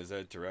Spawn? Is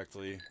that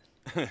directly?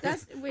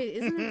 That's wait.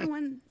 Isn't it the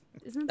one?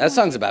 Isn't it the That one-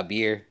 song's about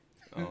beer.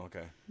 Oh,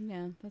 okay.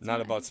 Yeah. That's Not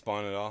right. about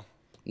Spawn at all.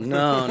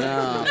 No,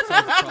 no, That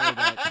song's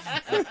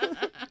probably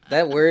about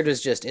that word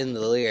was just in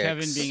the lyrics.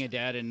 Kevin being a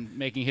dad and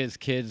making his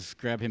kids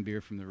grab him beer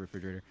from the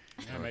refrigerator.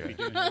 I might be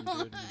doing that in a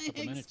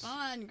couple minutes.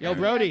 Fun. Yo, Grab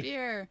Brody.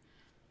 beer.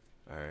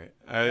 All right.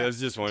 I was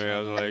just wondering. I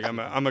was like,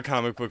 I'm a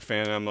comic book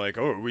fan. And I'm like,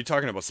 oh, are we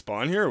talking about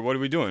Spawn here? Or what are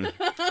we doing?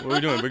 What are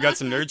we doing? We got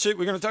some nerd shit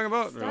we're gonna talk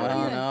about? Or- I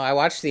don't know. I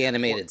watched the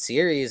animated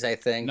series, I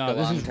think, No, a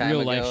this long is time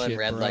real ago, life and shit,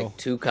 read bro. like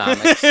 2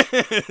 comics.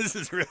 This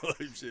is real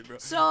life shit, bro.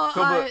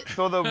 So,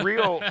 So the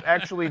real,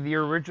 actually, the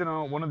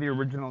original, one of the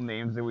original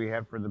names that we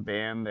had for the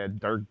band, that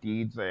Dark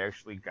Deeds, I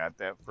actually got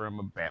that from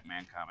a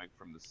Batman comic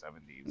from the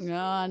 70s.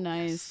 oh,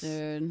 nice,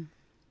 dude.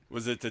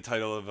 Was it the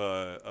title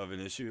of an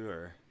issue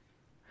or?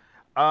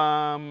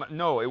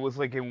 No, it was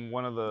like in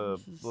one of the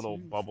little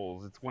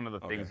bubbles. It's one of the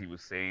things Okay. he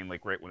was saying,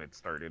 like right when it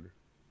started.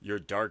 Your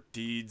dark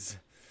deeds.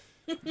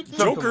 Something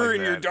Joker like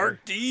and your that.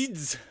 dark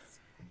deeds.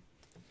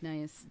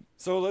 Nice.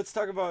 So let's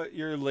talk about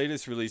your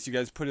latest release. You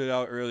guys put it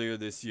out earlier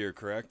this year,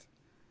 correct?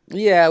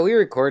 Yeah, we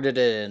recorded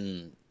it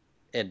in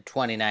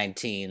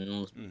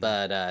 2019,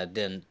 but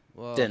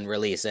didn't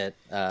release it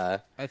I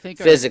think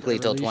our physically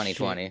till release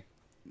 2020. shit-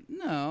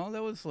 No,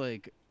 that was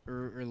like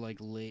or like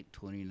late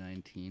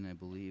 2019, I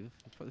believe.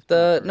 It's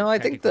probably I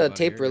think technically the about a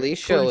tape year. release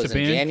show According was to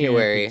in Bandcamp,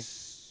 January. it's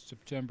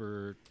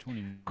September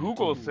 20.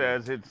 Google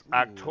says it's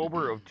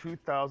October of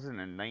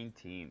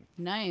 2019.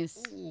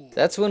 Nice.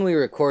 That's when we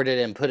recorded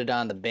and put it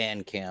on the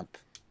Bandcamp.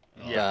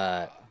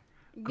 Yeah.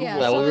 Yeah,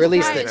 Well, so we it was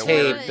released probably- the it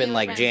tape was in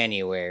like around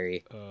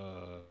January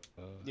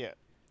Yeah.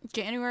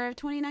 January of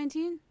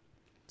 2019.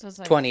 So it's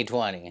like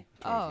 2020,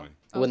 Oh,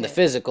 when the okay.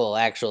 physical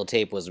actual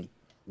tape was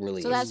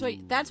released. So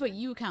that's what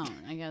you count,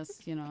 I guess.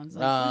 You know, it's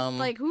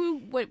like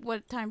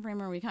what time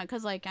frame are we counting?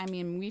 Because like I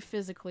mean, we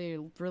physically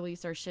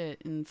released our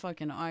shit in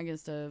fucking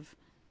August of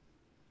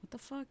what the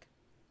fuck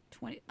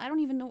 20. I don't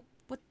even know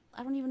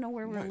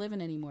where we're Right.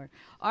 living anymore.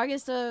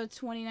 August of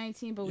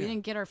 2019, but we Yeah.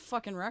 didn't get our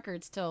fucking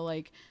records till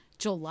like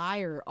July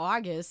or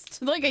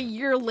August, like a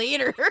year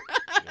later.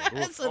 So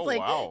it's Oh, like,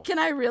 wow. can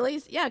I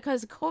really? Yeah,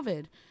 because of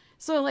COVID.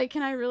 So like,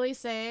 can I really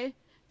say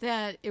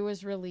that it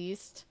was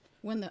released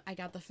when I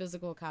got the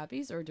physical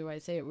copies, or do I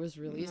say it was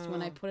released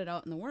when I put it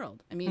out in the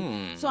world? I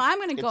mean, so I'm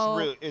gonna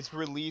go. It's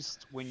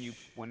released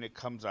when it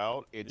comes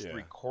out. It's Yeah.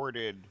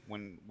 recorded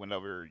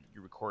whenever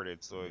you record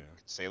it. So it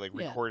could say like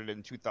Yeah. recorded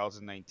in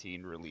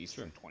 2019, released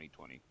Sure. in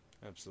 2020.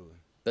 Absolutely.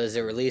 But is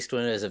it released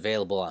when it was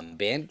available on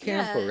Bandcamp,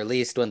 Yeah. or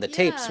released when the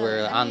tapes Yeah,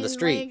 were I on the mean,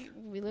 street? like,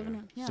 we live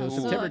in. Yeah, So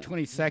September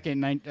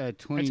 22nd, I take it a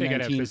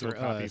 2019 physical for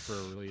copy us. for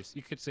a release.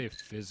 You could say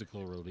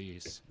physical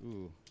release.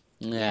 Ooh.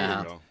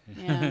 Yeah.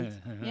 Yeah,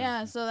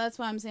 yeah. So that's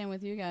why I'm saying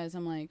with you guys,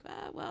 I'm like,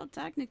 well,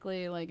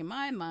 technically, like in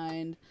my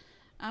mind,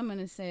 I'm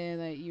gonna say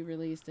that you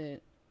released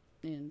it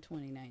in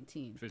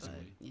 2019,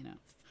 Physically. but, you know,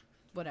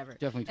 whatever.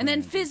 Definitely And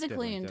then 2019,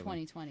 physically in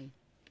definitely. 2020.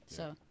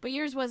 So, but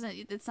yours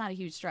wasn't. It's not a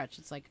huge stretch.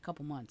 It's like a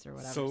couple months or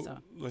whatever. So So,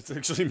 let's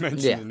actually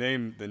mention Yeah. the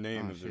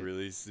name Oh, of the shit.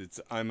 release. It's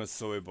 "I'm a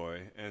Soy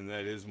Boy," and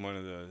that is one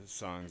of the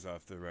songs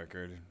off the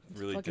record.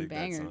 Really fucking dig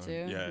banger, that song.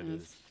 too. Yeah, it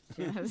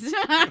Yeah. is.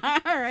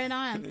 right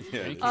on. Yeah,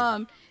 it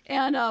is.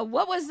 And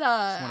what was one of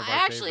our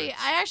I favorites.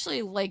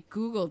 actually like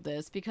Googled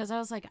this because I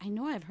was like, I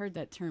know I've heard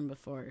that term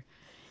before,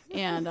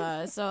 and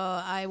so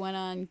I went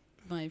on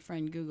my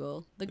friend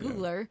Google, the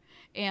Googler,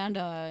 and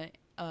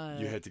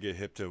You had to get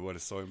hip to what a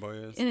soy boy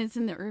is. and it's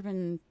in the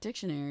Urban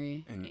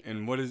Dictionary.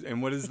 And what is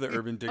the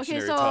Urban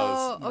Dictionary so,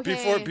 tell us?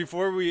 okay.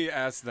 Before we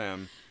ask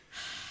them,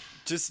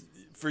 just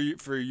for your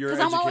Because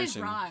education. I'm always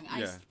wrong. I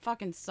Yeah.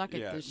 fucking suck at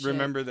Yeah. this shit.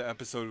 Remember the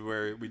episode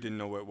where we didn't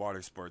know what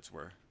water sports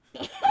were?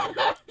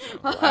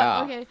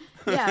 Wow. Okay.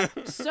 Yeah.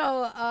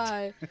 So,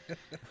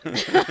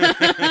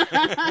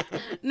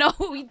 no,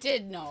 we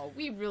did know.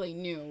 We really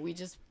knew. We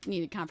just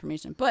needed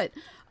confirmation. But,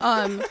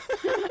 I'm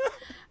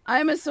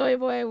a Soy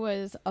Boy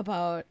was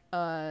about,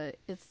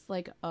 it's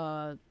like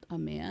a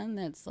man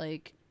that's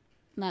like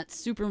not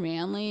super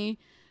manly,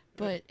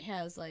 but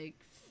has like,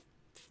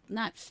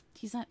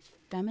 he's not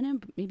feminine,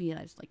 but maybe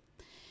he's like,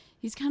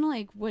 he's kind of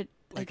like what,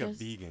 Like I a guess,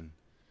 vegan.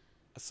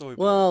 A soy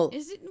boy. Well,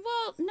 is it?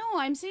 Well, no,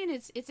 I'm saying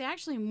it's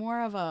actually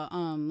more of a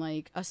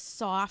like a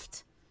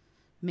soft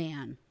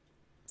man.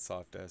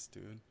 Soft ass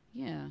dude.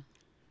 Yeah.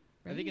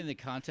 I think in the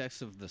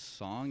context of the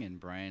song, and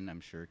Brian,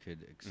 I'm sure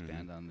could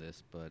expand on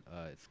this, but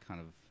it's kind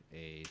of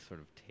a sort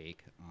of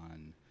take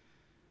on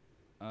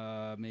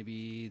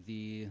maybe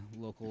the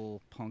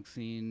local punk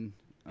scene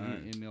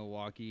in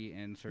Milwaukee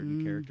and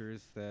certain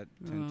characters that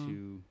tend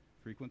to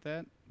frequent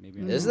that.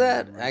 Maybe I'm is wrong,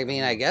 that? I'm I right,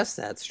 mean, but- I guess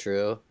that's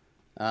true.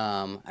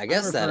 I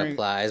guess that referring-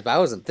 applies, but I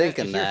wasn't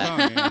thinking It's your that.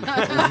 song,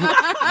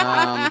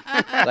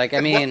 man. Like, I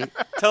mean,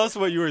 Tell us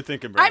what you were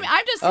thinking, Brian.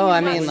 I'm just. Oh, thinking I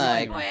about mean, Soy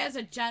like- Boy as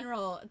a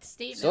general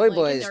statement. soy like,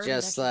 boy in is the Urban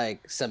just Dictionary.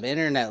 like some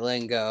internet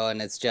lingo,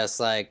 and it's just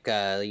like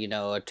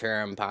a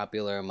term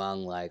popular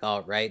among like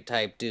alt-right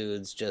type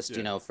dudes, just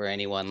Yeah. for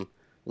anyone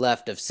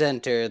left of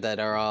center that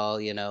are all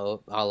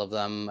all of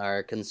them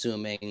are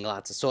consuming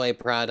lots of soy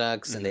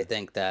products, and they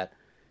think that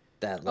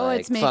Oh, like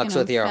it's making fucks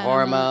with them your fat and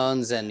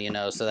hormones,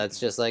 and so that's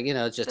just like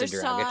it's just They're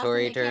a soft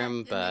derogatory and they can't- term,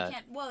 and they but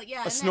can't- well, yeah,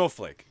 a and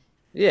snowflake.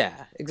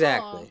 yeah,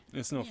 exactly.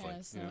 A snowflake.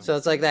 Yeah, so- you know. So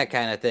it's like that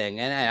kind of thing,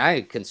 and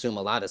I consume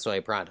a lot of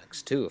soy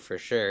products too, for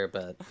sure.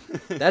 But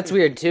that's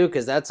weird too,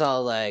 because that's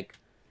all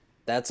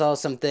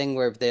something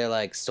where they're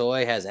like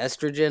soy has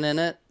estrogen in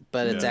it,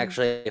 but it's Yeah.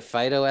 actually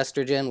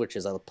phytoestrogen, which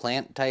is a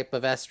plant type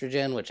of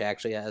estrogen, which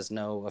actually has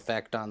no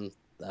effect on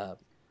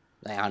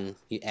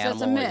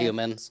animal or myth.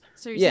 humans.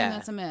 So you're Yeah. saying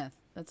that's a myth?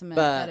 That's a myth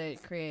But- that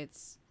it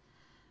creates.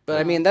 But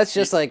I mean, that's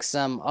just like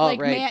some Like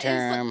alt-right it's like-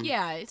 term.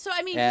 yeah. So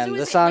I mean, 'cause it And was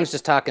the like- song's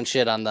just talking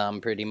shit on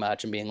them pretty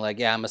much and being like,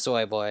 yeah, I'm a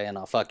soy boy and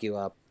I'll fuck you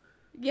up.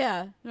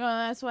 Yeah.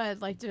 Well, that's why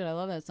dude, I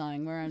love that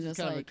song. Where I'm It's just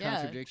kind like, of a yeah.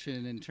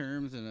 contradiction in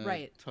terms and a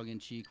Right.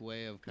 tongue-in-cheek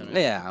way of kind of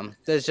Yeah,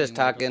 there's just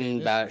being like, talking okay,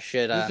 this- about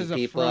shit this on is a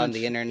people on front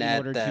the in internet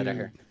order that to-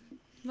 are.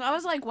 I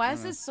was like, why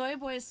is this soy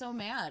boy so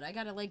mad? I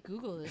gotta like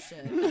Google this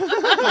shit.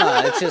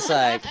 No, it's just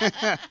like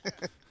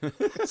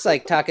it's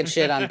like talking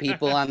shit on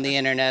people on the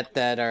internet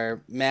that are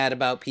mad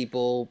about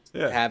people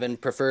Yeah. having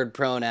preferred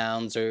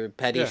pronouns or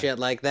petty Yeah. shit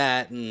like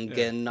that and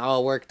getting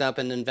all worked up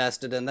and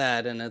invested in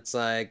that, and it's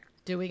like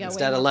Dude, we got way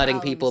instead of more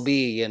letting people problems.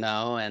 be, and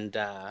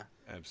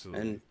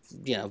Absolutely.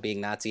 being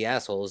Nazi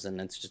assholes,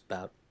 and it's just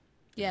about.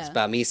 Yeah. It's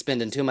about me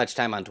spending too much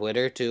time on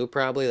Twitter too.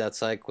 Probably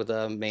that's like with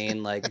the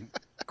main like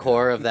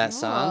core of that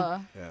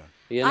song. yeah.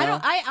 You know?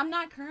 I'm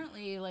not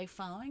currently like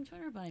following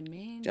Twitter, but I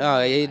may.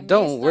 Oh, you I may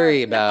don't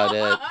worry start. about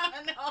it.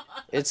 No.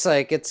 It's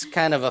like it's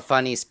kind of a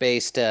funny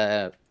space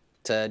to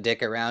to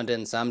dick around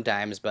in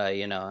sometimes, but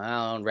you know, I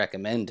don't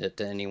recommend it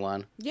to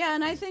anyone. Yeah,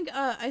 and I think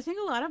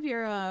a lot of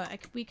your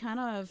we kind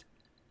of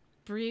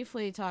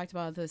briefly talked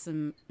about this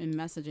in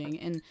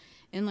messaging,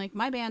 and like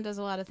my band does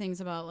a lot of things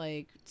about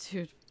like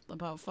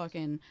about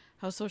fucking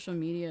how social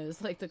media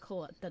is like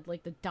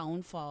the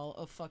downfall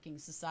of fucking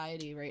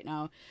society right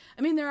now.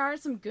 I mean, there are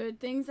some good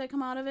things that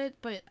come out of it,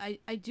 but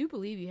I do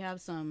believe you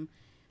have some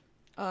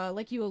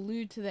like you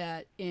allude to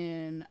that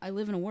in I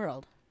Live in a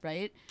World,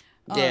 right?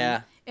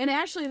 Yeah. And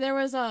actually, there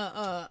was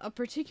a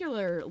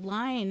particular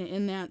line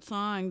in that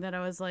song that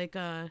I was like,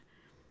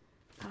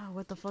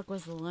 what the fuck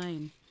was the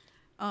line?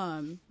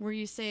 Where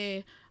you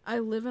say, I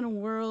live in a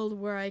world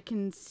where I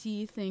can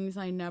see things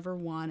I never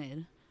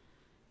wanted.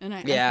 And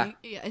I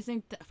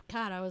think that,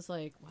 God, I was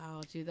like,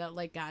 wow, dude, that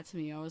like got to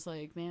me. I was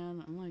like,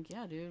 man, I'm like,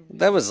 yeah, dude.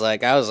 That was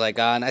like, I was like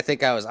I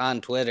think I was on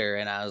Twitter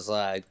and I was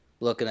like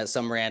looking at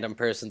some random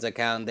person's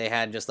account and they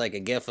had just like a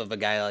gif of a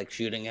guy like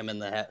shooting him in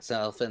the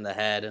self in the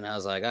head, and I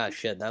was like, oh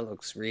shit, that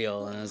looks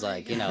real. And it was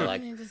like, you know,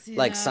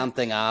 like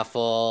Something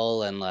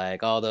Awful and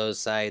like all those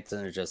sites,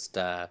 and it's just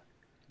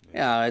you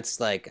know,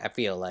 it's like I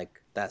feel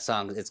like that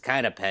song, it's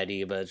kind of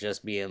petty, but it's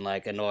just being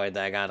like annoyed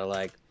that I gotta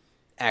like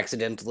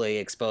accidentally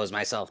expose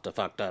myself to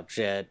fucked up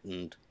shit,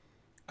 and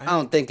I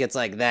don't think it's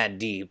like that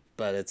deep,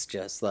 but it's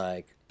just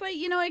like. But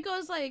you know, it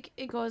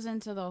goes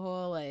into the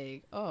whole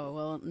like, oh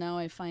well, now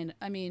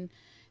I mean,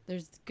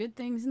 there's good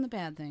things and the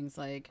bad things.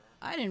 Like,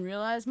 I didn't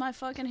realize my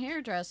fucking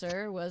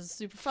hairdresser was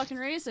super fucking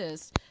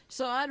racist,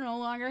 so I no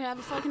longer have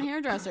a fucking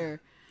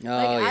hairdresser. Oh,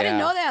 like, I didn't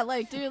yeah. know that.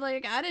 Like, dude,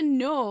 like, I didn't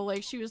know.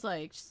 Like, she was,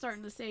 like,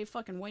 starting to say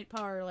fucking white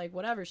power, like,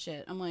 whatever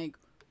shit. I'm like,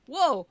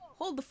 whoa,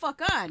 hold the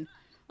fuck on.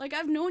 Like,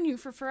 I've known you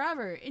for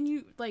forever. And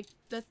you, like,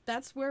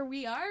 that's where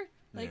we are?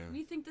 Like, Yeah.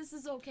 we think this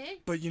is okay?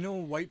 But you know,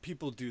 white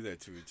people do that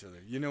to each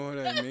other. You know what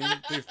I mean?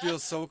 They feel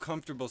so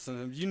comfortable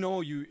sometimes. You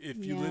know,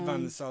 if you live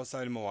on the south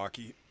side of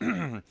Milwaukee,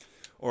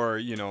 or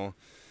you know,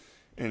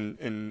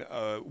 in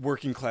a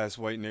working class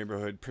white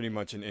neighborhood, pretty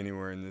much in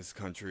anywhere in this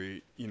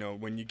country, you know,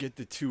 when you get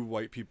the two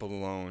white people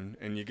alone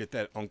and you get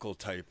that uncle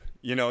type,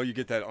 you know, you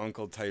get that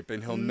uncle type,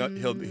 and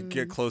he'll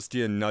get close to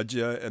you and nudge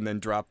you and then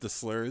drop the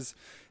slurs.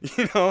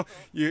 You know,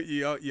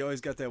 you always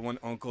got that one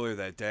uncle or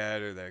that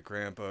dad or that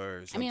grandpa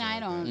or something. I mean, I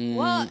like don't. that.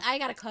 Well, I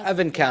got a cousin. I've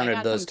encountered I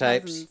got those some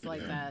types. cousins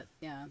like that.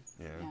 Yeah.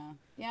 Yeah.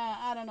 Yeah,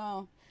 I don't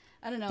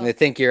know. They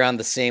think you're on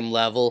the same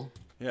level.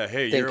 Yeah,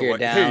 hey, Think you're you're a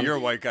hey, down. you're a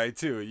white guy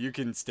too. You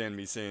can stand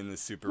me saying this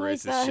super Like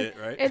racist that. shit,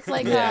 right? It's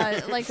like Yeah.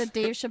 like the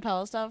Dave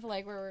Chappelle stuff,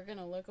 like where we're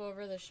gonna look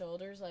over the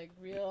shoulders like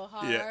real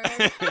hard,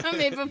 Yeah.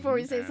 maybe before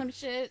we say some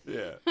shit.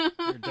 Yeah, There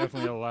are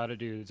definitely a lot of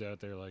dudes out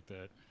there like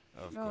that.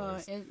 of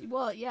course.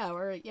 Well, yeah,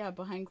 or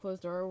behind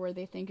closed door where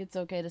they think it's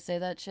okay to say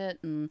that shit.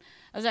 And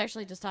I was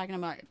actually just talking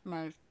about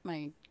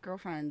my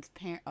girlfriend's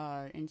parent,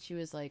 and she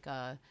was like,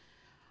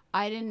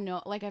 I didn't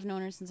know, like I've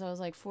known her since I was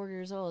like 4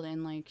 years old,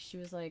 and like she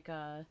was like,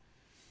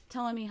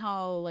 telling me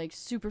how like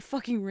super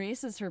fucking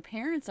racist her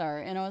parents are,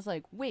 and I was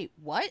like, wait,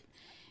 what?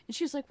 And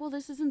she was like, well,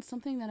 this isn't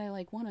something that I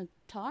like want to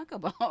talk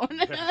about.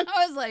 And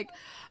I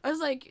was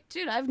like,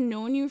 dude, I've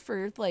known you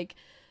for like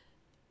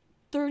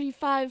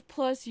 35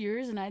 plus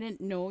years, and I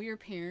didn't know your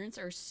parents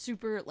are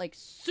super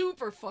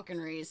fucking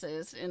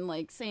racist, and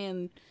like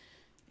saying,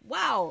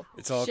 wow,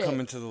 It's all shit.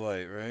 coming to the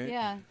light, right?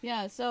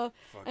 Yeah. So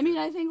Fuck I mean, it.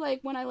 I think like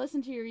when I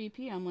listen to your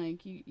EP, I'm like,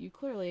 you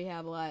clearly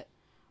have a lot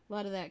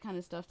of that kind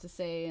of stuff to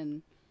say.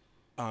 And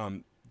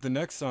The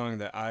next song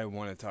that I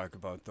want to talk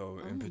about, though,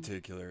 Oh. in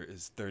particular,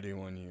 is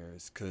 31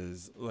 Years.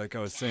 Because, like I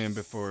was saying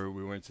before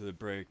we went to the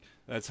break,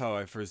 that's how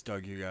I first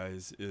dug you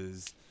guys,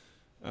 is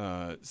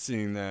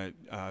seeing that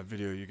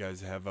video you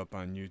guys have up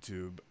on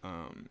YouTube.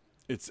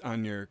 It's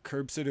on your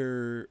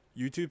Curbsitter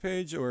YouTube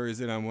page, or is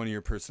it on one of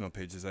your personal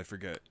pages? I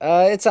forget.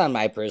 It's on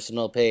my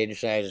personal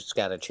page. I just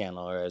got a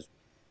channel where I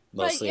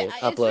mostly yeah, it's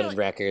uploaded really-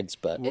 records,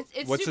 but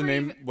it's What's the super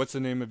name? even- What's the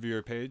name of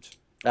your page?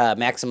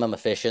 Maximum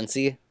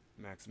Efficiency.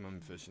 Maximum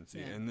Efficiency.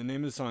 Yeah. And the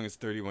name of the song is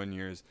 31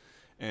 Years.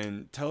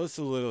 And tell us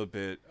a little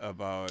bit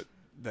about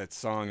that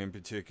song in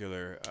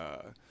particular,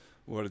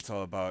 what it's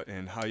all about,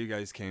 and how you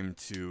guys came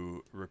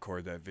to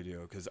record that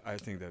video, because I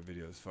think that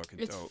video is fucking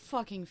It's dope.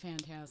 fucking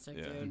fantastic,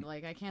 Yeah. dude.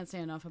 Like, I can't say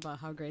enough about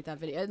how great that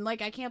video. And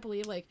like, I can't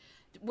believe, like,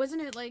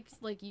 wasn't it like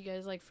you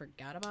guys like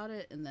forgot about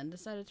it and then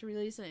decided to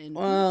release it? And who the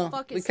Well,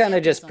 fuck we is kind of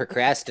Sam just or something?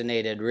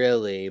 procrastinated,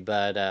 really,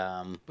 but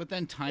But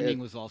then timing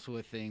was also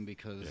a thing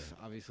because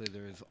obviously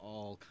there was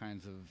all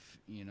kinds of,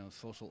 you know,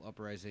 social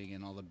uprising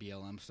and all the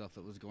BLM stuff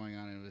that was going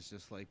on, and it was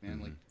just like,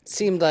 man, like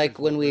seemed like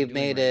what when we're we doing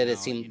made right it, now, it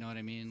seemed you know what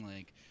I mean?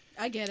 Like,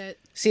 I get it.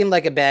 seemed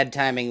like a bad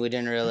timing. We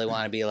didn't really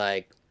want to be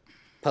like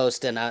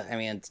posting. I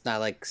mean, it's not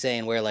like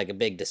saying we're like a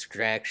big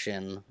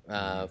distraction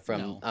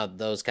from No.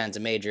 those kinds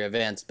of major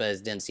events, but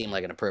it didn't seem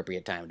like an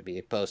appropriate time to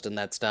be posting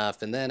that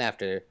stuff. And then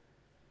after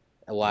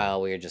a while,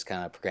 we were just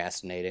kind of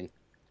procrastinating.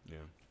 Yeah.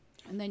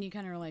 And then you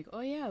kind of were like,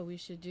 oh yeah, we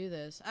should do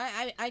this.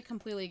 I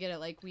completely get it.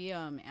 Like we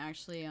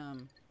actually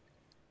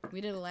we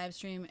did a live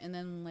stream, and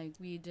then like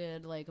we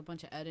did like a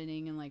bunch of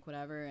editing and like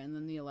whatever, and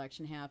then the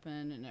election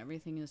happened, and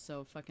everything is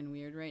so fucking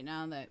weird right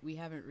now that we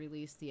haven't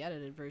released the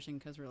edited version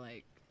because we're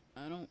like,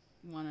 I don't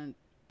want to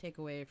take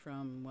away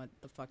from what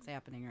the fuck's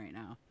happening right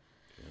now.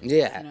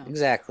 Yeah, You know.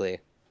 exactly.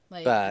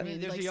 Like, But- I I mean,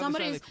 mean, there's like the other side of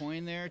somebody's the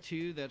coin there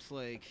too. That's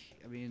like,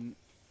 I mean,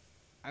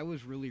 I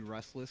was really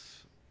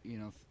restless, you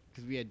know,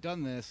 because we had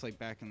done this like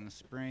back in the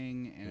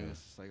spring, and it was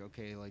just like,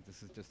 okay, like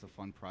this is just a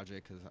fun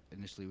project. Because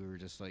initially we were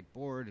just like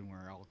bored, and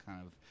we're all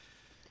kind of,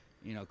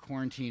 you know,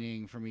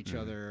 quarantining from each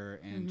other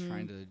and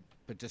trying to,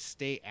 but just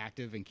stay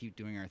active and keep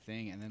doing our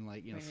thing. And then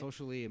like, you know, Right.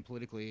 socially and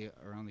politically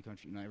around the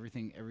country, you know,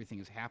 everything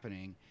is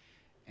happening,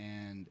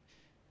 and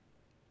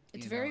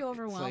it's you very know, it's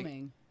like-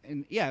 overwhelming.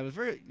 and yeah, it was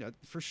very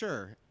for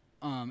sure.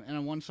 And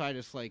on one side,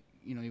 it's like,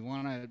 you know, you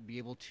want to be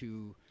able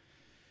to,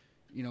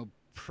 you know,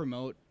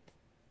 promote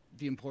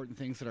the important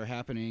things that are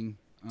happening,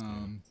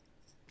 and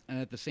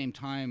at the same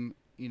time,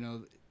 you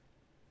know,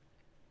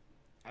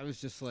 I was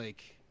just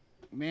like,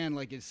 man,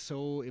 like it's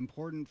so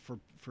important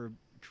for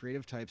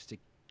creative types to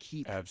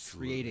keep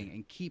Absolutely. creating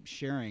and keep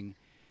sharing,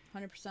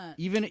 100%.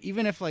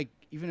 even if like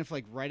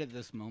right at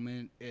this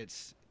moment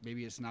it's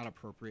not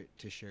appropriate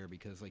to share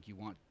because like you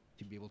want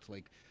to be able to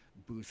like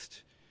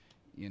boost,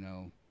 you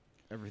know,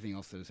 everything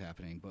else that is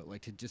happening, but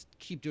like to just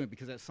keep doing it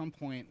because at some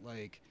point,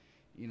 like,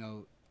 you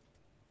know,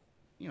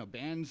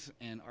 bands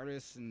and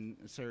artists and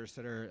et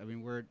cetera, I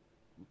mean, we're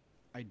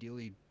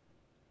ideally,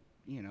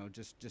 you know,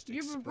 just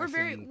We're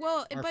very expressing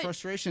well, our but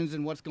frustrations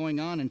and what's going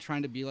on and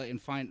trying to be like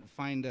and find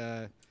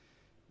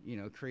you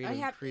know,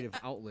 have- creative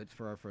outlets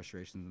for our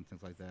frustrations and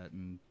things like that,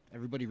 and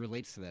everybody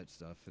relates to that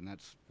stuff, and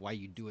that's why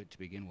you do it to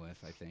begin with,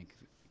 I think.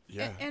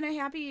 Yeah. and a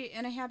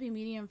happy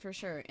medium for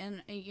sure.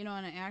 And you know,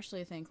 and I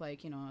actually think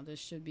like, you know, this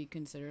should be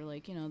considered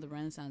like, you know, the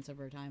renaissance of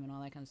our time and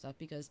all that kind of stuff,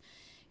 because,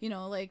 you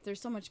know, like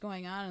there's so much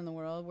going on in the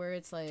world where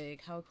it's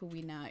like, how could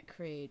we not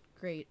create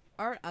great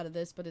art out of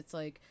this? But it's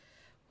like,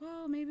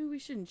 well, maybe we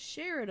shouldn't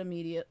share it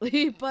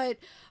immediately. But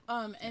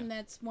and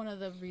that's one of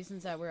the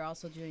reasons that we're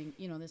also doing,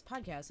 you know, this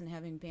podcast and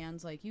having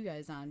bands like you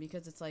guys on,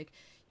 because it's like,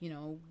 you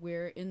know,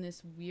 we're in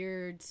this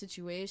weird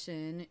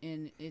situation,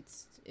 and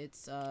it's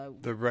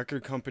The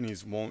record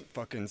companies won't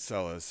fucking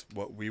sell us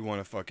what we want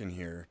to fucking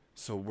hear,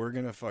 so we're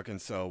gonna fucking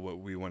sell what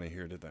we want to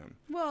hear to them.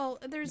 well,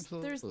 there's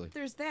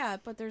Absolutely.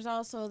 that, but there's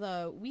also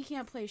the, we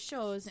can't play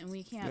shows and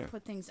we can't Yeah.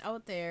 put things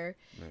out there,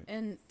 Right.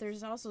 and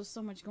there's also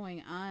so much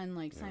going on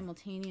like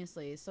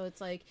simultaneously. So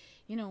it's like,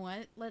 you know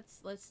what?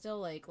 Let's still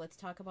like, let's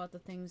talk about the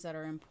things that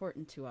are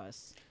important to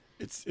us.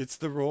 It's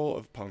the role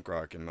of punk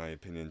rock, in my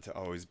opinion, to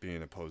always be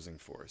an opposing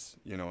force.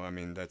 You know, I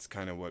mean, that's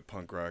kind of what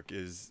punk rock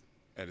is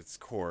at its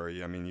core.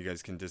 I mean, you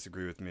guys can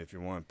disagree with me if you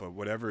want, but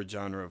whatever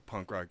genre of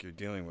punk rock you're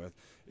dealing with,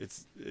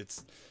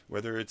 it's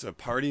whether it's a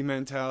party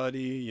mentality,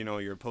 you know,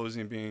 you're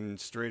opposing being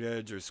straight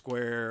edge or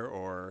square,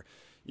 or,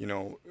 you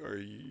know, or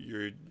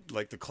you're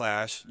like the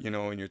Clash, you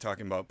know, and you're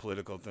talking about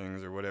political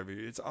things or whatever.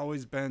 It's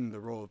always been the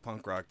role of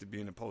punk rock to be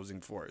an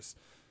opposing force,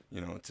 you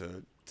know,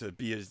 to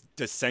be a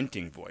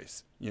dissenting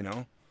voice, you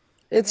know.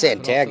 It's But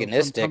also from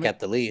antagonistic coming- at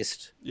the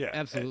least. Yeah,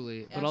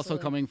 Absolutely, but also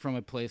Absolutely. coming from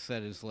a place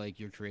that is like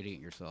you're creating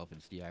it yourself.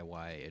 It's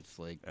DIY. It's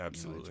like, you know,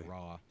 Absolutely. it's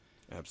raw.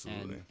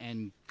 absolutely.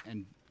 And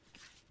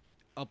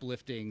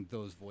uplifting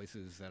those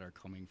voices that are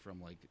coming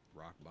from like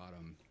rock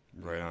bottom.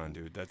 Right on,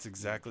 dude. That's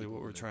exactly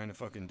what we're trying to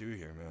fucking do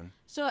here, man.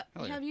 So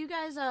Hell yeah. have you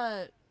guys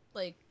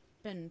like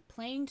been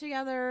playing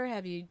together?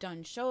 Have you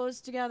done shows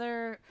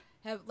together?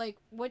 Have like,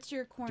 what's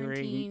your quarantine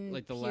During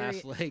like the period?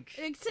 last like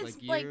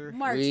Since like year.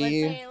 March, We- let's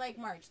say like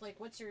March. Like,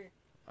 what's your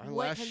Our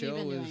what last have you show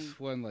been was doing?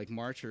 when like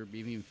March or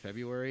maybe in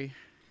February.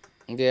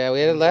 Yeah, we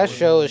had last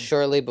show was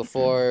shortly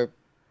before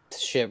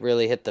shit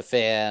really hit the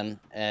fan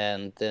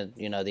and the,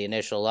 you know, the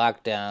initial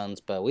lockdowns,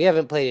 but we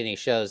haven't played any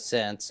shows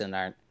since and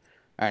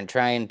aren't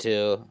trying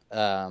to,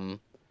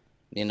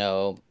 you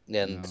know,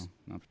 and No,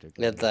 not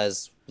particularly. it's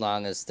as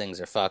long as things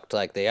are fucked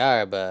like they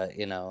are, but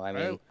you know, I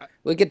mean, I-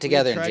 we get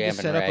together we and tried jam to and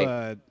set write.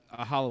 up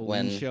a Halloween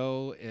when-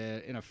 show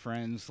in a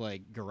friend's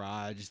like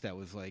garage that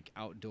was like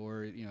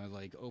outdoor, you know,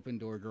 like open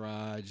door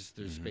garage.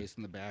 There's space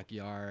in the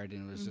backyard,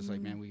 and it was just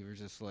like, man, we were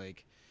just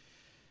like,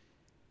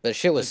 But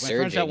shit was my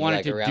friends that surging wanted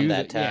like to around do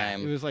that yeah,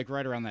 time. it was like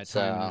right around that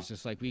time. And it was So-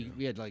 just like we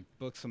had like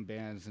booked some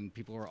bands, and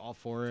people were all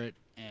for it,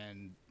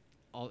 and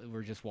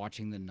we're just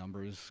watching the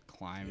numbers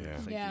climb. And Yeah.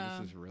 it's like, Yeah.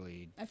 dude, this is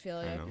really I feel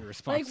I like know.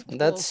 irresponsible.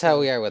 That's how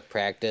we are with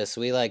practice.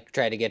 We like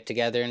try to get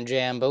together and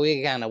jam, but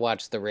we kind of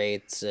watch the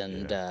rates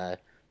and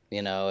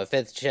you know, if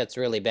it's shit's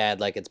really bad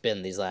like it's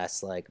been these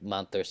last like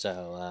month or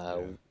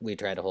so, we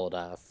try to hold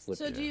off.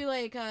 So do you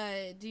like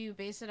do you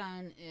base it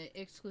on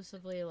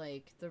exclusively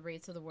like the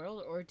rates of the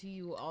world, or do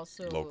you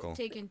also Local.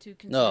 take into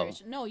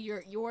consideration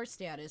your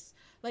status,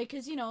 like,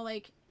 because you know,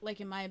 like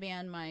in my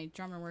band, my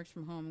drummer works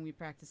from home and we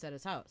practice at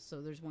his house, so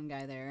there's one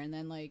guy there, and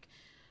then like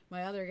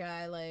my other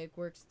guy like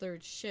works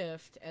third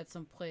shift at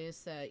some place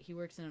that he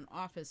works in an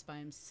office by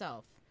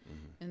himself,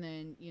 and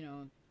then you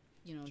know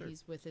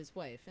he's with his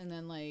wife, and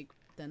then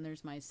then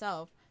there's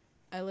myself.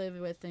 I live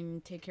with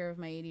and take care of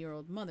my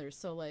 80-year-old mother,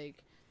 so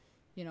like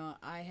you know,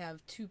 I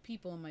have 2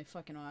 people in my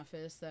fucking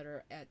office that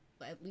are at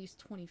least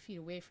 20 feet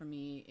away from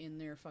me in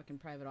their fucking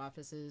private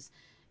offices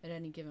at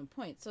any given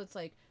point. So it's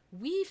like,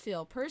 we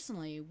feel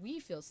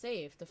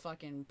safe to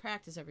fucking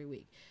practice every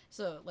week.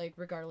 So, like,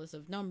 regardless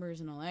of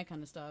numbers and all that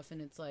kind of stuff. And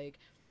it's like,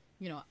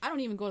 you know, I don't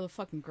even go to the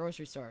fucking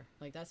grocery store.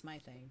 Like, that's my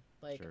thing.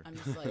 Like, Sure. I'm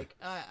just like,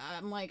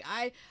 I'm like,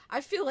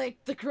 I feel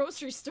like the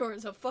grocery store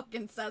is a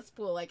fucking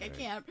cesspool. Like, I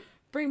can't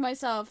bring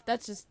myself.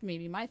 That's just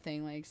maybe my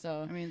thing. Like,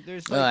 so. I mean,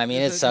 there's. Well, I mean,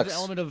 there's it there's sucks. an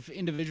element of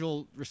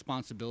individual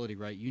responsibility,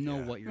 right? You know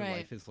Yeah. what your Right.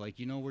 life is like.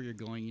 You know where you're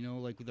going. You know,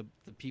 like the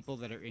people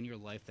that are in your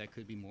life that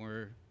could be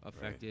more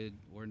affected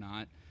or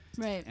not.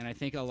 Right. And I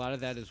think a lot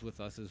of that is with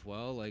us as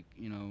well. Like,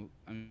 you know,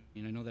 I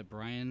mean, I know that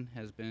Brian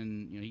has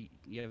been, you know,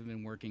 you haven't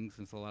been working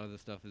since a lot of the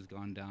stuff has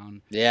gone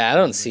down. Yeah, I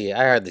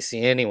hardly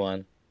see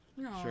anyone.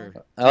 No. Sure.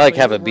 I like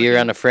Well, have you a were beer working-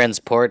 on a friend's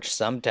porch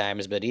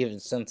sometimes, but even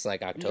since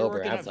like You're October,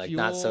 working I've at like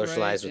Fuel, not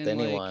socialized right? with And,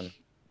 like, anyone.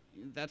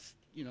 that's,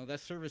 you know,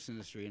 that's service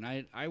industry, and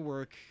I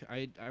work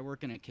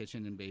in a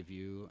kitchen in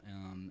Bayview,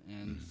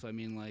 and so I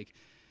mean, like,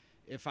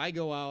 if I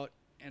go out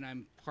and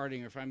I'm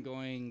partying, or if I'm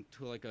going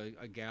to like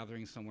a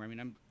gathering somewhere, I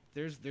mean,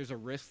 there's a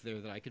risk there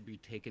that I could be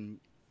taken.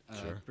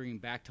 Bringing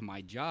back to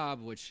my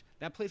job, which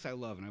that place I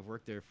love, and I've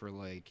worked there for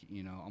like,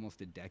 you know, almost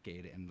a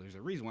decade, and there's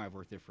a reason why I've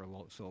worked there for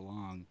so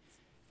long.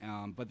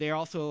 But they're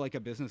also like a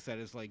business that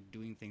is like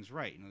doing things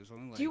right. You know, there's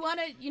only like. Do you want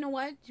to? You know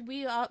what?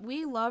 We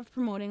love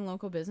promoting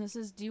local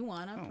businesses. Do you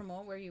want to Oh.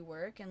 promote where you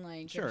work and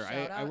like? Sure, Give a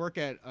shout I out? work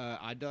at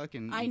Odd Duck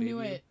in I knew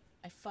Bayview. it.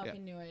 I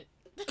fucking knew it.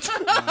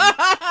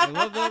 I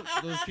love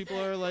those people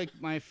are like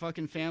my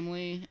fucking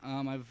family.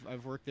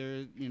 I've worked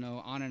there, you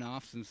know, on and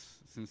off since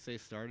they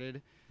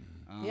started.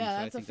 Yeah, so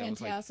I that's a think that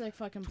was, like, fantastic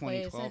fucking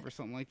place. 2012 or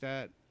something like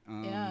that.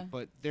 Yeah.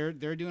 But they're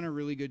doing a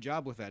really good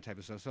job with that type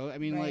of stuff. So I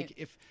mean, Right.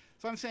 like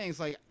so I'm saying it's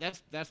like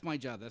that's my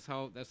job. That's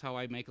how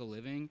I make a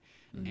living,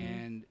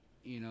 and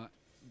you know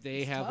they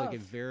It's have like a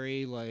tough.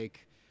 very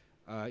like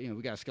you know,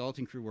 we got a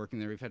skeleton crew working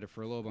there. We've had to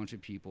furlough a bunch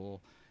of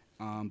people,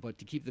 but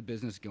to keep the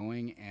business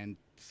going, and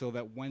so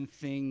that when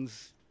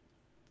things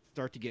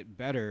start to get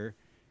better,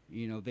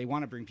 you know, they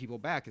want to bring people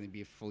back and they'd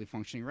be a fully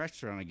functioning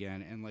restaurant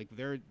again. And like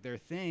their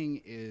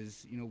thing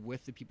is, you know,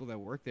 with the people that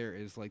work there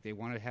is like they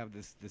want to have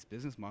this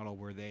business model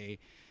where they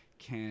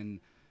can,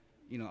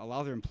 you know,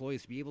 allow their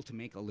employees to be able to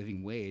make a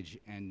living wage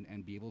and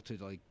be able to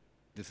like,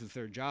 this is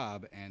their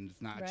job, and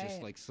it's not just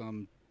Right. like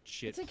some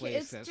shit It's a,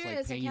 place it's that's true, like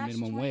it's a paying you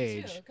minimum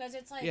wage. because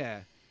it's like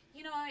Yeah.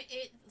 you know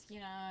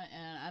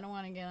and I don't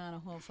want to get on a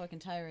whole fucking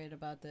tirade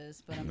about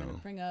this, but I'm gonna No.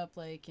 bring up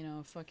like, you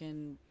know,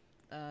 fucking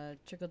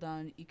trickle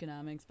down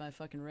economics by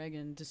fucking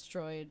Reagan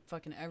destroyed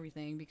fucking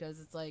everything, because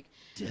it's like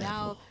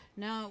now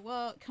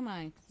well, come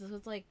on,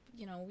 it's like,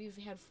 you know, we've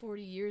had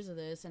 40 years of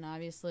this, and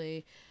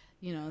obviously,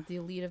 you know, the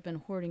elite have been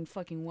hoarding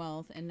fucking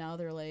wealth, and now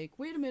they're like,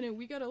 wait a minute,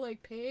 we gotta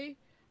like pay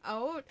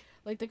out,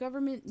 like the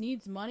government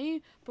needs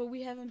money, but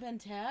we haven't been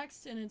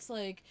taxed, and it's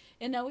like,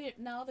 and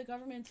now the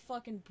government's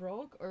fucking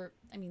broke, or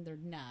I mean, they're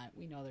not,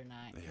 we know they're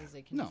not, because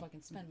they can No.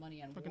 fucking spend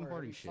money on Fucking war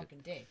hoarding every shit. fucking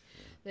day.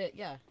 That,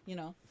 yeah, you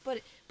know,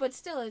 but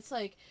still, it's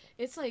like,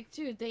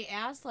 dude, they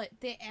act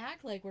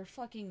like we're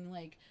fucking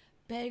like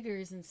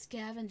beggars and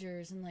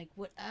scavengers and like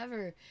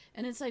whatever,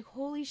 and it's like,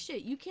 holy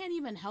shit, you can't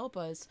even help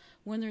us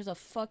when there's a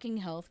fucking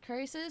health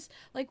crisis.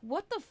 Like,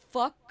 what the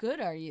fuck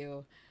good are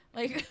you?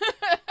 Like,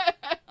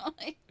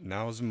 like,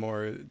 Now's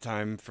more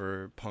time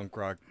for punk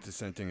rock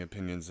dissenting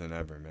opinions than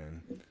ever,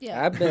 man.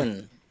 yeah,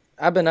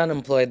 I've been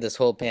unemployed this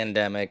whole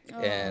pandemic, Oh.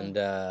 and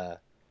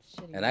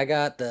shitty. I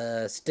got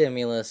the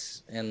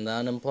stimulus and the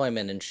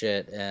unemployment and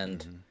shit,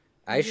 and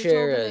I You're just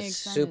share hoping a they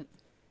extend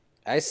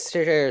I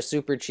share a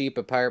super cheap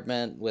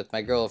apartment with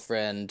my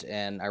girlfriend,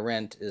 and our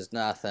rent is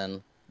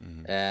nothing.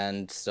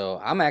 And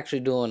so I'm actually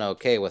doing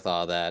okay with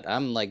all that.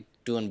 I'm like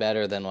doing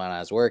better than when I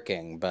was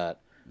working, but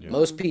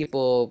most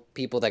people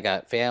that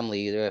got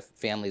families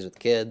with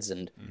kids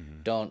and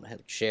don't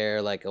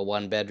share like a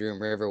 1-bedroom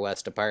River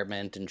West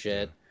apartment and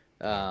shit.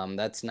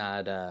 That's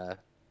not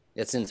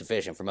it's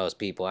insufficient for most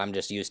people. I'm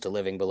just used to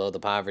living below the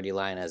poverty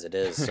line as it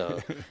is, so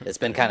it's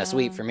been kind of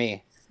sweet for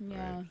me.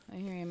 Yeah, I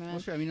hear you, man. Well,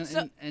 sure. I mean,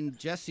 So- and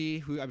Jesse,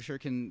 who I'm sure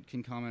can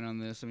comment on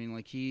this. I mean,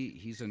 like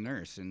he's a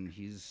nurse, and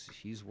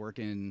he's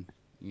working,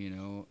 you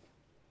know,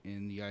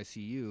 in the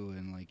ICU,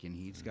 and like, and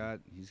he's got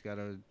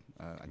a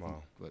I think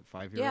Wow. what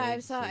 5-year-old. Yeah, I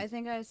saw. I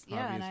think I.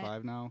 Yeah, and He's I.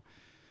 5 now.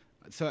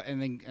 So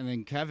and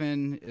then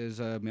Kevin is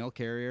a mail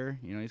carrier.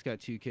 You know, he's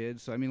got 2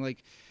 kids. So I mean,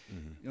 like, you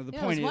know, the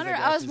Yeah, point is, I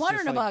guess, was it's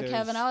wondering just, like, about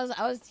Kevin.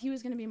 there's- He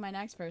was gonna be my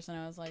next person.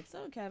 I was like, so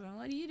Kevin,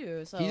 what do you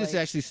do? So He just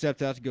like, actually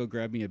stepped out to go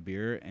grab me a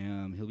beer,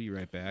 and he'll be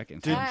right back.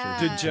 And so Did I'm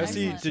did sure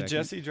Jesse he'll be did back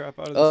Jesse drop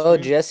out of the Oh,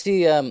 stream?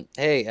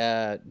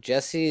 Jesse,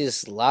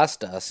 Jesse's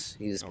lost us.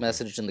 He's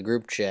messaged in the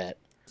group chat.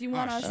 do you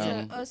want Oh, us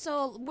to?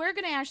 So we're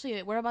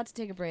about to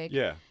take a break.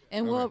 Yeah.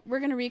 And okay. we're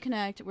gonna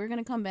reconnect. We're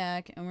gonna come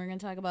back and we're gonna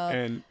talk about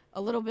And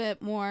a little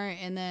bit more,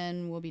 and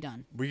then we'll be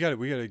done. we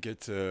gotta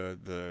get to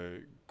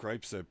the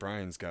gripes that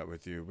Brian's got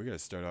with you. We gotta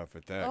start off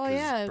with that. Oh 'cause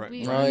yeah, Bri-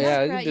 we Oh,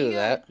 yeah, we can gotta- do you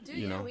gotta- that. dude,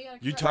 you yeah, know, we gotta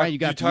you cry. talk Brian, you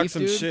got talk beef,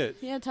 some dude? shit.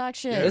 Yeah, talk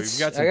shit. Yeah, we've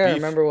got some I gotta beef.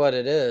 remember what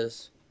it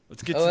is.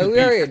 Let's get to Oh, the we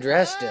beef. already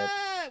addressed it.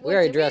 What, We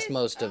already did addressed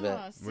most of it.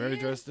 Oh, We already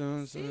see? dressed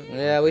down. So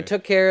Yeah, we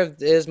took care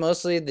of is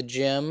mostly the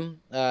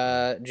Jim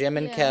and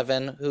Yeah.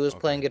 Kevin, who was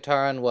playing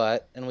guitar on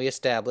what, and we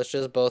established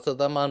as both of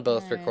them on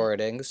both Alright.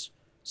 recordings.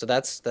 So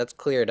that's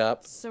cleared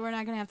up. So we're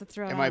not gonna have to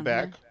throw. it Am I on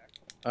back? here.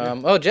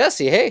 Oh,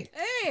 Jesse, hey.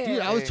 Hey. Dude,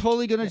 I was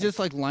totally gonna just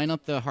like line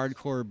up the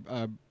hardcore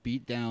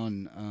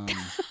beatdown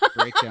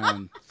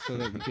breakdown so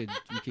that we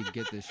could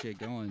get this shit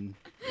going,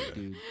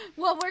 dude.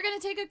 Well, we're gonna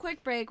take a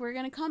quick break. We're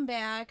gonna come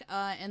back,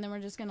 and then we're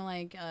just gonna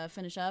like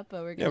finish up.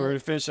 But we're Yeah, gonna. we're gonna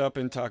finish up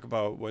and talk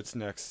about what's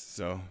next.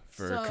 So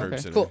for So- Curb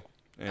Okay, Sitter, cool.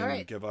 and All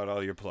right. give out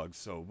all your plugs.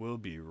 So we'll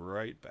be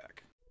right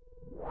back.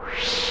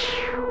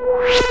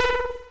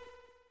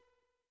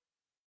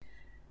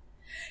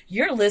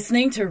 You're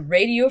listening to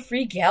Radio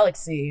Free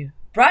Galaxy,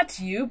 brought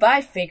to you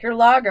by Faker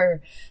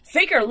Lager.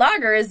 Faker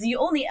Lager is the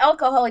only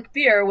alcoholic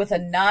beer with a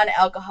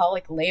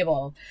non-alcoholic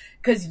label.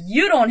 'Cause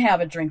you don't have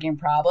a drinking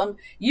problem,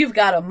 you've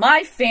got a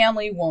my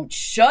family won't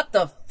shut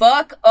the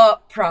fuck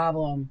up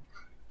problem.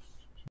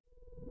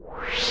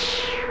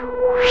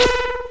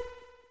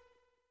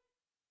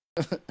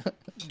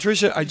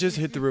 Trisha, I just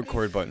hit the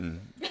record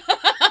button.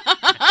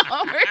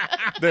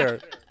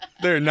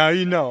 There. Now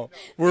you know.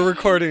 We're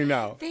recording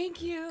now.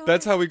 Thank you.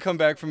 That's how we come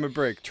back from a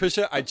break.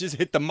 Trisha, I just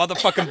hit the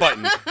motherfucking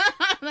button.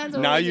 That's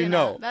what now we you do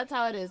know. That's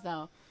how it is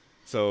now.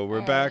 So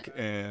we're All back,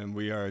 and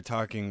we are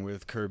talking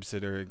with Curb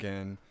Sitter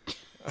again.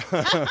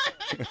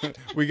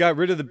 We got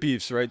rid of the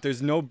beefs, right?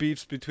 There's no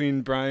beefs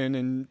between Brian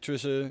and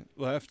Trisha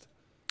left.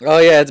 Oh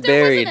yeah, it's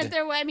There buried. wasn't.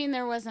 I mean,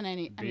 there wasn't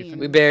any. I mean,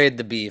 We buried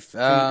the beef.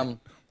 I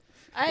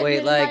wait,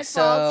 admit like, my faults.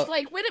 so-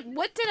 Like,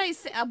 what did I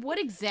say? What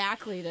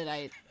exactly did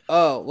I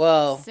Oh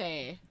well.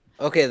 say?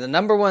 Okay, the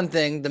number one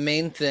thing, the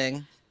main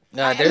thing.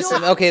 I There's know,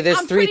 some, okay. There's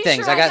I'm three pretty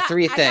things. sure I got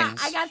three things.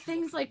 I got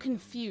things like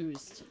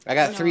confused. I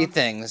got you three know.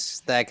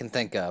 things that I can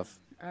think of.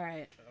 All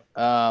right.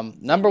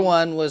 Number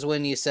one was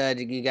when you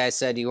guys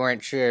said you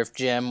weren't sure if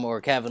Jim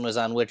or Kevin was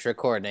on which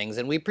recordings,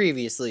 and we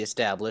previously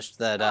established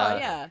that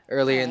yeah.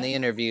 earlier in Yeah. the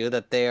interview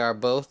that they are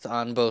both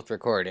on both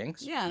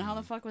recordings. Yeah, and how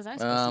the fuck was I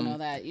supposed to know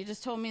that? You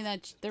just told me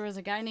that there was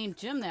a guy named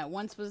Jim that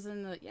once was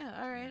in the. Yeah.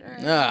 All right.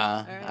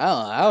 Ah, all right.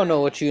 I don't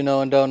know what you know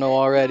and don't know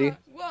already.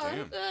 Well,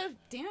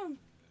 damn.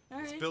 All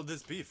right. Build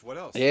this beef. What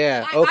else?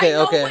 Yeah. I Okay.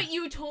 know Okay. what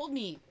you told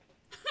me.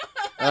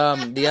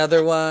 The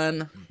other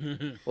one.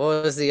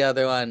 What was the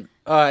other one?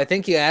 Oh, I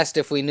think you asked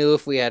if we knew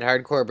if we had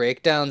hardcore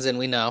breakdowns, and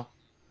we know.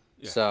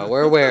 So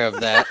we're aware of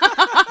that.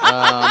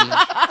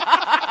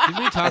 Did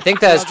we talk I think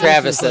that was about this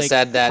Travis as, that like,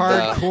 said that,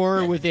 though.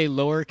 hardcore with a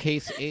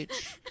lowercase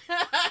h.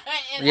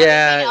 And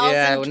Yeah, everything else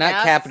yeah, in not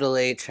caps. capital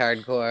H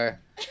hardcore.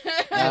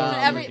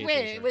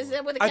 Wait, was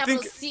it with a I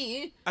capital think-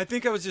 C? I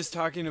think I was just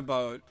talking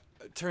about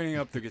turning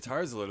up the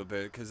guitars a little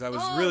bit because I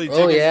was Oh, really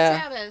Oh, digging.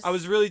 yeah. Travis. I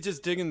was really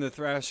just digging the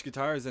thrash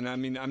guitars, and I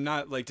mean, I'm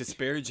not like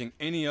disparaging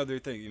any other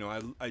thing. You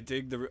know, I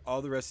dig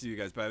all the rest of you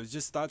guys, but I was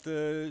just thought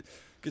the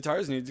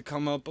guitars needed to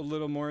come up a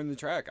little more in the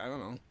track. I don't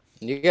know.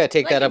 You gotta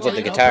take Like that you up with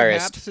the did. guitarist.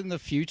 Perhaps in the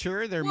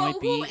future there Well, might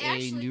be who a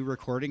actually- new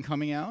recording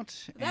coming out,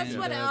 That's and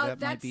what,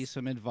 that might be that's-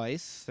 some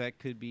advice that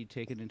could be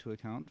taken into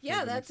account. for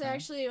Yeah, the that's next time.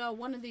 actually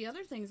one of the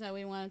other things that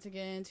we wanted to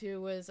get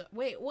into was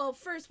well,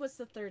 first, what's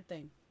the third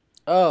thing?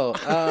 Oh,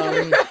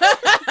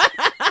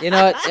 you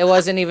know what? It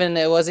wasn't even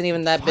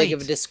that big of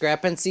a Fight.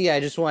 discrepancy. I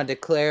just wanted to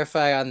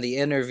clarify on the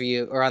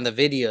interview or on the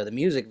video, the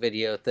music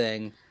video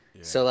thing.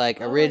 So like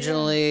Oh,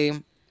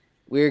 originally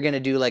we were gonna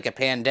do like a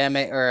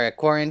pandemic or a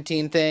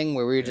quarantine thing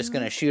where we were just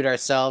gonna shoot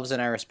ourselves in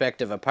our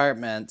respective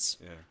apartments.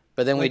 Yeah.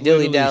 But then we Like,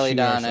 dilly literally dallied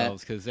shoot on it.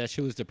 ourselves, because that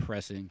shit was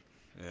depressing.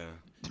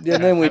 Yeah.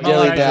 And then we I'm a lot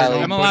dilly better-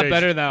 dallied. I'm a lot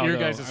better now, Your though.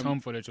 guys' I'm- home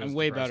footage was I'm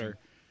way depressing. better.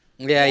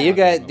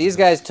 Yeah, these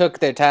guys took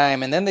their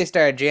time, and then they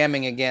started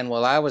jamming again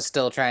while I was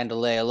still trying to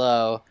lay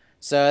low.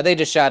 So they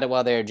just shot it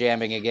while they were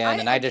jamming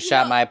again, and I just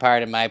shot my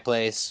part in my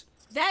place.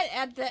 That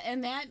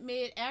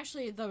made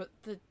actually the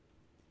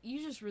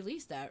you just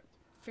released that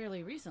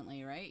fairly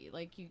recently, right?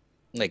 Like you.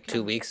 Like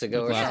 2 weeks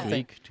ago or Last something.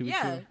 week, 2 weeks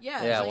ago.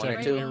 Yeah, Yeah, like one or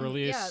right two. around-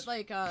 Release. Yeah,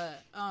 like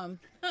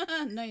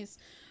nice.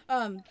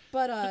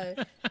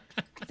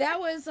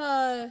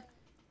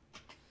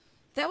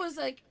 That was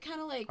like kind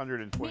of like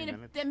 120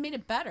 minutes. that made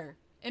it better.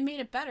 It made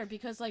it better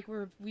because like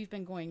we've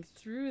been going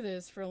through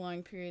this for a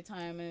long period of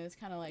time, and it's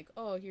kind of like,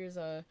 oh, here's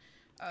It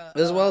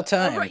was well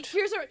timed.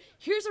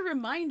 here's a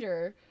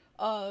reminder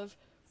of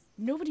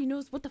nobody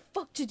knows what the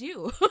fuck to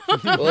do.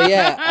 Well,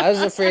 yeah, I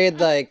was afraid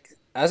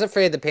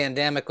the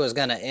pandemic was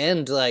gonna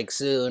end like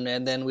soon,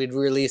 and then we'd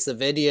release the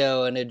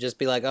video, and it'd just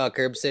be like, oh,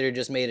 Curb Sitter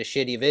just made a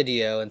shitty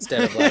video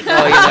instead of like,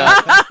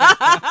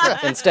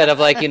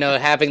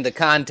 having the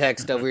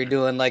context of we're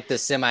doing like the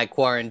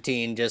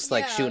semi-quarantine, just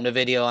like Yeah. shooting a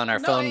video on our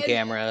No, phone and-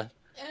 camera.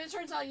 And it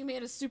turns out you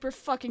made a super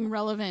fucking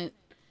relevant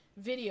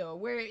video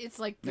where it's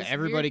like Yeah, this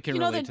everybody weird, can you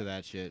know, relate to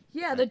that shit.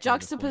 Yeah, the That kind of point, for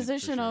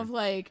juxtaposition sure. of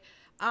like,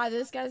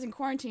 this guy's in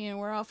quarantine and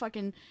we're all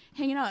fucking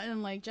hanging out,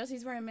 and like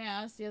Jesse's wearing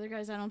masks, the other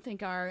guys I don't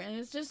think are, and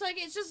it's just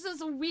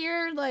this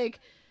weird like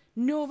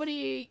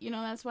nobody,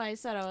 that's why I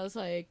said I was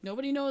like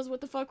nobody knows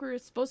what the fuck we're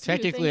supposed to do.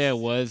 Technically,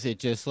 it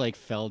just like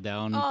fell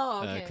down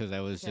Oh, okay. because I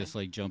was Okay. just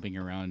like jumping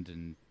around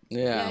and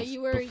Yeah.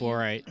 you were.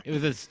 Before it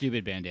was a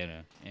stupid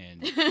bandana,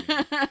 and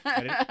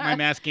my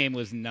mask game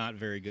was not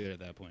very good at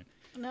that point.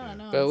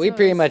 No. But we so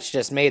pretty it's- much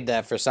just made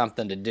that for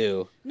something to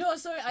do. No,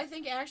 so I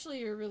think actually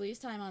your release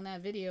time on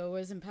that video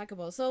was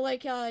impeccable. So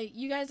like,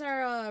 you guys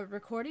are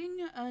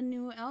recording a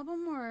new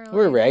album or?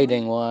 We're like,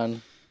 writing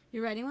one.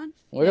 You're writing one?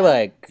 We're Yeah.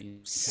 like Yeah,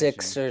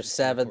 6 or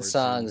 7 record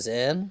songs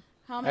in.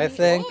 How I many?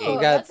 think Oh, we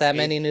got that's- that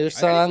many new I think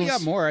songs. we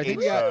got more. I think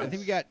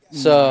we got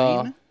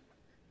So, 9.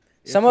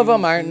 some If of you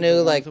them aren't include the new,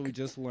 ones like- that we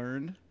just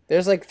learned.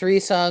 There's like 3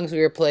 songs we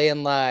were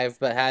playing live,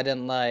 but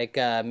hadn't like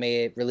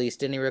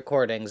released any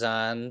recordings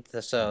on.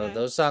 So Okay.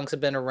 those songs have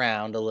been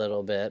around a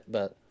little bit,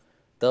 but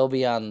they'll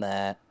be on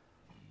that.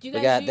 Do you we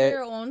guys got do there-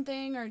 your own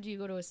thing, or do you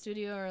go to a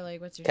studio, or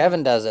like what's your?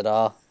 Kevin does it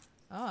all.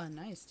 Oh,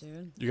 nice,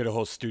 dude. You got a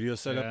whole studio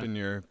set up Yeah. in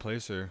your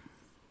place, or?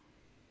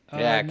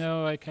 Yeah.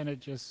 No, I kind of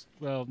just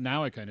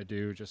now I kind of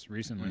do just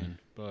recently,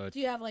 but Do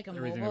you have like a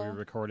everything that we mobile?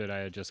 recorded, I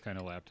had just kind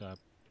of laptop.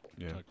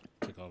 Yeah.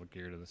 Took all the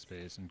gear to the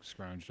space and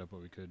scrounged up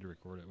what we could to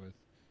record it with.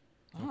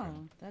 Oh,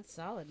 that's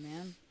solid,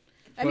 man.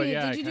 I But mean,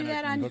 yeah, did you do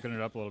that I'm on? hooking it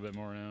up a little bit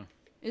more now.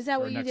 Is that Our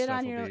what you next did stuff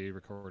on will your? be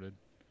recorded.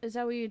 Is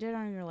that what you did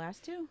on your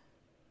last 2?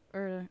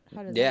 Or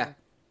how did Yeah. that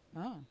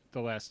work? Oh,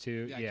 The last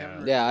 2, Yeah, yeah.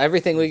 Kevin- Yeah,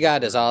 everything we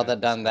got is all Yeah,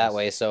 that done that space.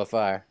 way so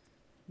far.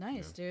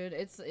 nice, dude.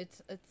 It's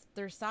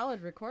they're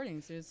solid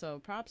recordings, dude. So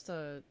props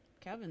to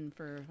Kevin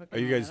for hooking.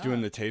 Are you all guys that doing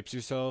up. the tapes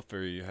yourself, or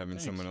are you having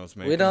Thanks. someone else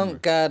make We them,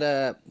 don't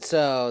got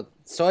so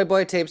Soy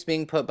Boy tapes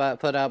being put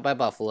out by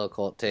Buffalo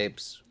Cult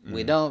Tapes.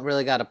 We don't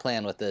really got a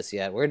plan with this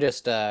yet. We're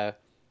just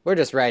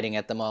writing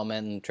at the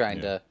moment and trying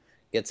Yeah. to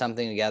get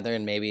something together,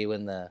 and maybe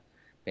when the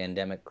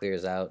pandemic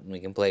clears out and we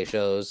can play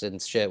shows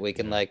and shit, we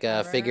can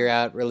figure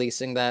out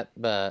releasing that.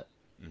 But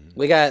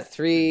we got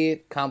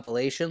 3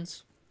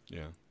 compilations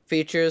Yeah.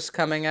 features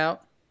coming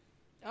out.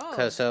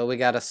 Oh, So we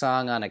got a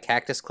song on a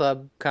Cactus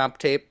Club comp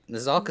tape. This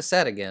is all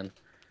cassette again.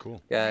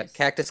 Cool. Got Nice.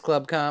 Cactus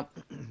Club comp.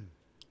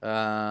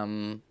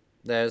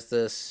 There's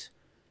this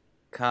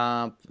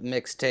comp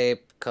mixtape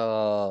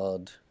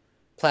called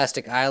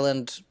Plastic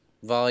Island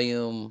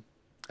Volume.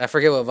 I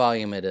forget what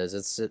volume it is.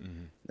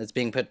 It's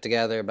being put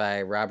together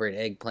by Robert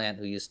Eggplant,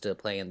 who used to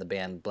play in the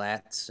band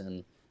Blatz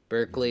in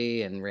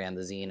Berkeley and ran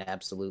the zine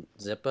Absolute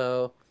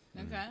Zippo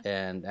okay.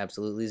 and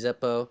Absolutely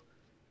Zippo.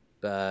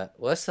 But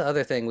what's the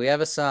other thing? We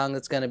have a song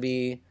that's gonna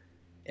be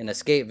in a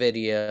skate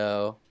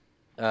video.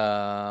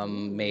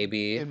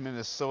 Maybe. In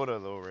Minnesota,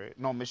 though, right?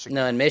 No, Michigan.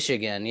 No, in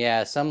Michigan,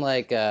 yeah. Some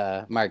like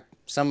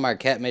some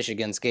Marquette,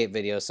 Michigan skate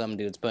video some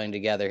dude's putting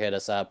together hit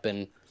us up,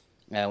 and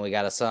we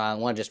got a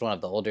song, one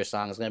of the older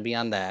songs gonna be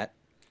on that.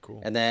 Cool.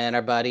 And then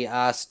our buddy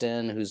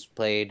Austin, who's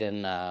played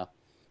in a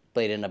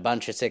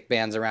bunch of sick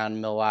bands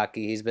around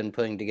Milwaukee, he's been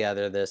putting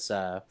together this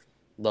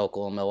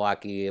local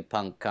Milwaukee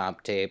punk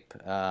comp tape,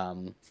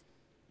 and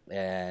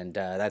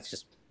that's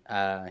just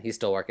he's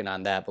still working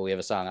on that, but we have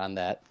a song on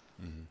that.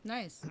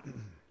 Nice.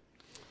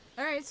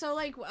 All right, so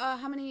like,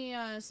 how many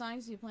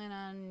songs do you plan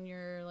on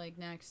your like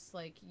next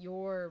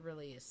your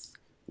release?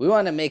 We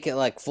want to make it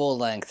like full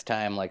length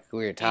time, like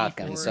we were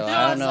talking. So No,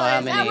 I don't know how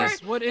is that many. where-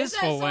 What is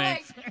that- full so,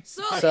 length?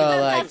 So, So,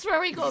 like- that's where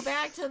we go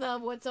back to the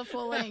what's a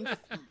full length?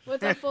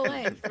 What's a full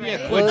length? Right?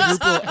 Yeah,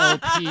 quadruple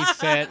LP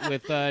set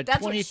with That's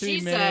what 23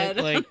 she minute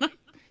said. like.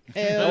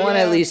 I want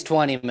at least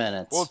 20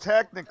 minutes. Well,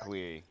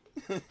 technically,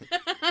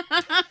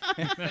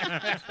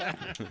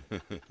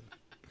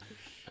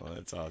 Well,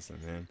 that's awesome,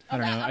 man. I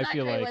don't know. I'm I not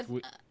feel great like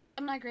with-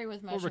 I'm not great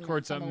with we'll measurements. record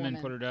I'm a something and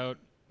woman. put it out.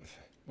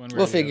 When we're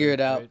We'll ready, figure it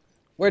out. right?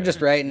 We're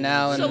just writing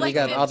now, and So, we like,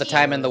 got all the 15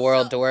 time in the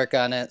world so- to work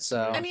on it.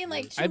 So I mean,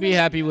 like, 2 I'd be minutes-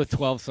 happy with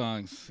 12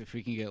 songs if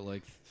we can get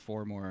like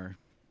 4 more.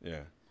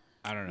 Yeah.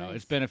 I don't know. Nice.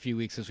 It's been a few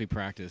weeks since we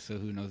practiced, so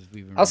who knows if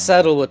we've. I'll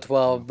settle with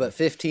 12, but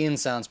 15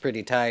 sounds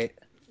pretty tight.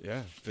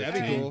 Yeah. That'd be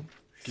 15. cool.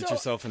 Get So-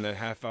 yourself in that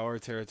half-hour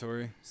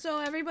territory. So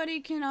everybody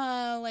can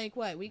like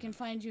what? We can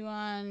find you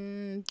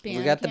on Bandcamp.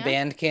 We got the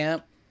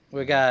Bandcamp.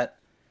 We got.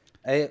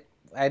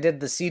 I did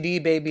the CD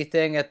baby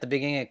thing at the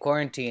beginning of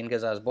quarantine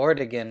because I was bored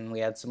again. We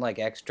had some like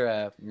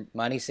extra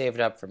money saved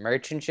up for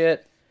merch and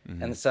shit,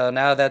 and so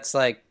now that's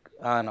like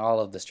on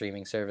all of the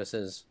streaming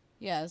services.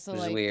 Yeah, so which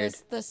is like weird.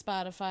 the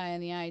Spotify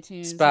and the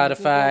iTunes. and Spotify,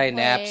 Google Play and,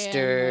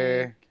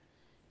 Napster. like-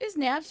 is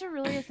Napster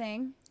really a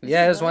thing? Is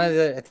Yeah, it was really? one of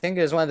the. I think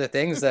it was one of the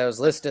things that was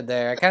listed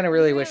there. I kind of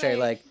really wish I Really?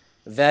 like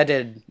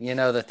vetted,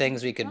 the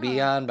things we could be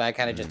Huh. on, but I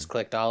kind of just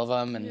clicked all of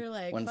them and You're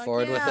like, went fuck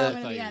forward yeah, with I'm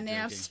it. gonna be I on thought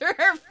you were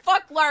Napster.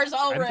 Fuck Lars I'm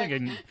Ulrich.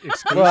 thinking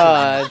exclusive.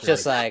 Well, it's Napster.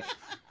 just like,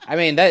 I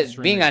mean, that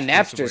Streaming being on Napster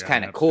is exclusively on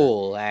kind of Napster.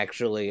 cool,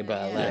 actually,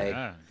 but Yeah.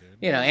 like,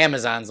 Yeah, dude.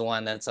 Amazon's the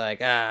one that's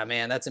like,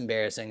 man, that's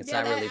embarrassing. It's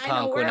Yeah, not really I know,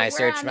 punk when we're- I we're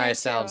search on that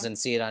myself too. and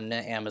see it on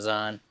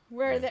Amazon.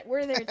 We're there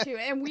too,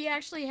 and we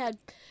actually had.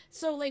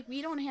 So like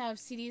we don't have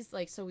CDs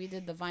like so we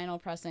did the vinyl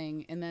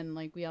pressing, and then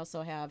like we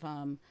also have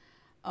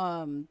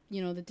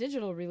the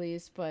digital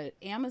release. But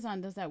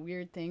Amazon does that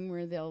weird thing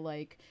where they'll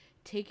like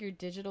take your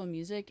digital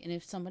music, and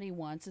if somebody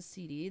wants a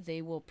CD,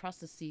 they will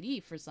press a CD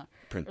for some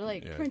Print, or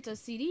like yeah, print a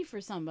CD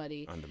for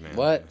somebody. on demand.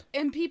 What?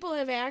 And people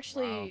have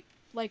actually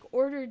like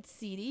ordered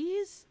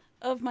CDs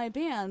of my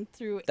band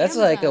through That's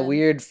Amazon. like a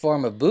weird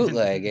form of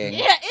bootlegging.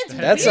 Yeah, it's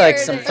That's weird. like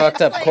some It's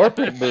fucked up like-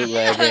 corporate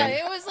bootlegging. Yeah,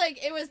 it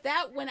was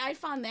that when I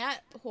found that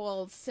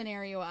whole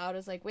scenario out, I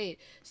was like, wait,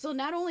 so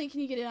not only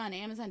can you get it on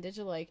Amazon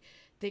Digital, like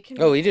they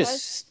can. Oh, we request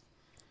just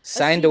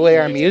signed away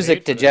our CD.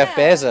 music to Jeff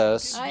Yeah.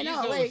 Bezos. I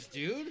know, like,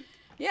 dude.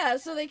 yeah,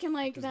 so they can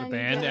like Does then the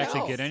band get actually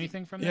else. get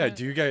anything from Yeah, that?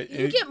 do you get?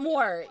 You get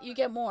more. You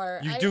get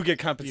more. You I- do get You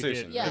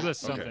compensation. get Yeah. at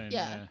least Okay. something.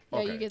 Yeah, yeah,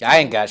 Okay. you get. I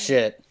ain't something. got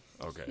shit.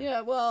 Okay.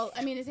 Yeah, well,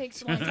 I mean, it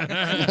takes one.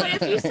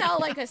 But if you sell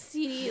like a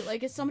CD,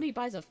 like if somebody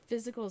buys a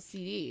physical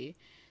CD,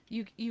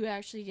 you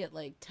actually get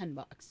like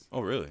 $10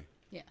 Oh, really?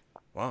 Yeah.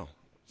 Wow.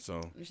 So,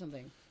 or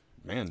something.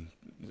 man,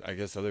 I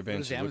guess other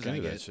bands does should look Amazon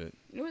into that get? shit.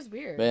 It was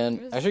weird. Man,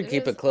 It was- I should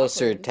keep was it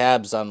closer awkward.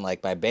 tabs on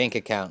like my bank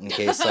account in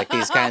case like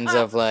these kinds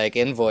of like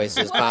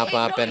invoices pop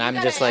up and you I'm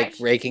gotta just like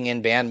actually- raking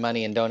in band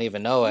money and don't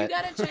even know You it.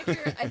 gotta check your,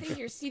 I think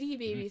your CD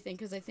baby thing,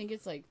 because I think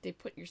it's like they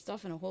put your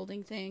stuff in a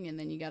holding thing and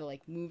then you gotta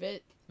like move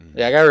it.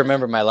 Yeah, I gotta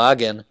remember my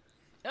login.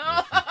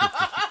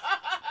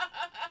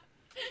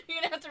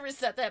 You're gonna have to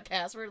reset that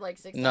password like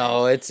 6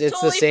 No, times. it's the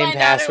Totally same find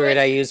out it password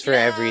was- I use for Yeah,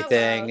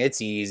 everything. well.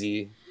 It's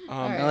easy.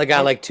 Alright. I only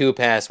got like 2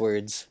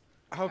 passwords.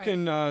 How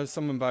can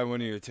someone buy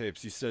one of your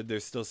tapes? You said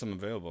there's still some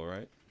available,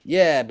 right?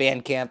 Yeah,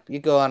 Bandcamp. You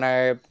go on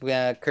our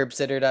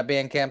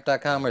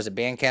curbsitter.bandcamp.com or is it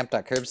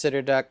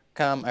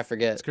bandcamp.curbsitter.com? I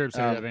forget. It's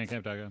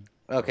curbside.bandcamp.com.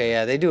 Okay,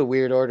 yeah, they do a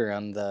weird order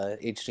on the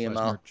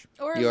HTML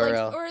Or if,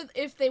 URL. like, or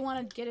if they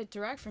want to get it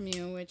direct from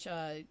you, which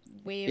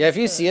Wave. Yeah, if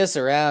you see us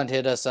around,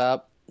 hit us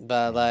up.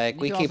 But like,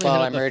 we You keep can also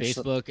all hit our up merch.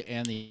 the Facebook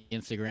and the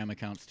Instagram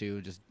accounts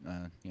too. Just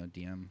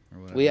DM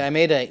or whatever. I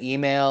made an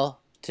email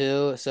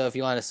too, so if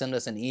you want to send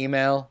us an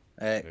email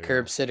at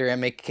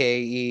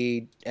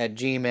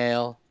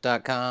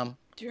curbsittermake@gmail.com.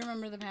 Do you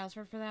remember the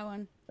password for that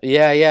one?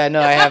 Yeah,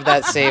 no, I have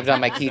that saved on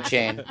my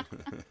keychain.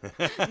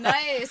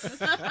 Nice.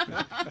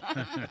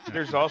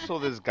 There's also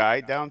this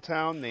guy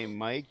downtown named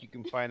Mike. You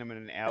can find him in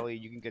an alley.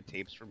 You can get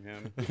tapes from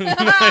him.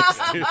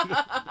 Nice, dude.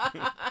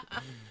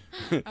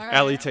 All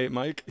Alley right. tape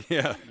Mike?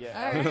 Yeah.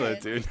 Yeah. I know that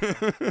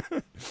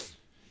dude.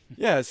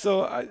 Yeah,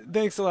 so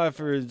thanks a lot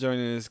for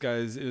joining us,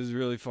 guys. It was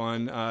really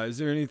fun. Is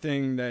there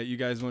anything that you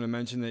guys want to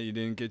mention that you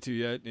didn't get to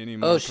yet? Any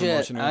more Oh shit,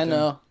 promotion or I anything?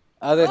 know.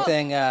 Other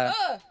thing,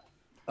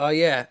 oh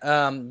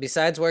yeah,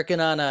 besides working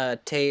on a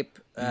tape,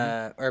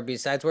 or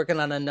besides working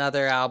on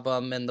another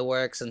album in the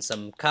works and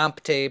some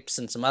comp tapes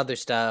and some other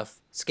stuff,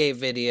 skate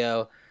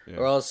video,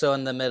 we're also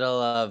in the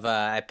middle of,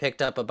 I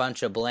picked up a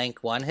bunch of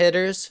blank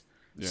one-hitters.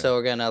 So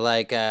we're gonna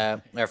like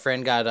our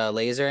friend got a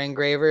laser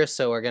engraver,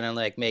 so we're gonna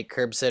like make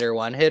curb sitter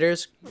one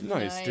hitters.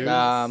 Nice, dude.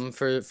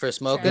 For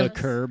smoking. The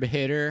curb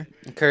hitter.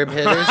 Curb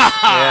hitters.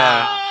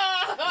 Yeah.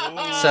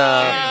 So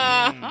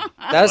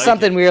that was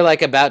something we were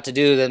like about to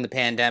do. Then the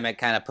pandemic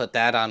kind of put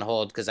that on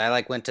hold because I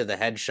like went to the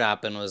head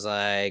shop and was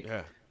like,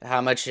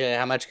 how much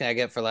can I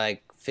get for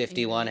like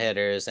 51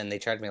 hitters? And they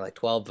charged me like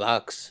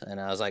 $12, and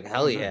I was like,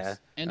 hell yeah.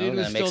 And I'm dude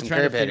was gonna make still some trying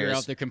to curb figure hitters.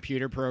 out the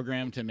computer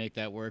program to make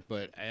that work,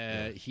 but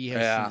he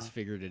has Yeah. since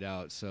figured it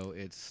out, so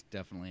it's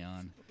definitely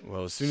on.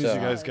 Well, as soon as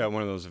you guys got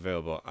one of those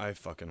available, I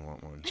fucking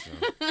want one. So.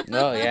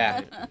 Oh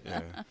yeah.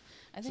 Yeah.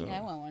 I think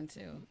I want one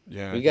too.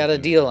 Yeah. We got a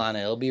deal on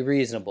it. It'll be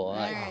reasonable.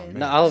 right.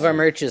 No, all of our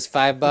merch is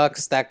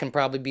 $5. That can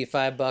probably be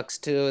 $5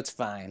 too. It's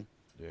fine.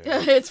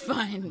 It's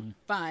fine.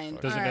 Fine.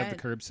 Does it All have the right.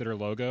 curb sitter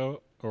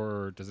logo,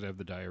 or does it have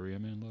the Diarrhea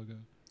Man logo?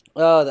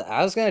 Oh,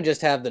 I was gonna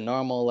just have the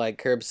normal like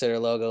curb sitter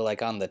logo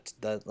like on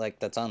the like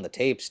that's on the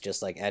tapes,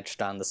 just like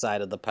etched on the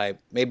side of the pipe,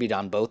 maybe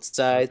on both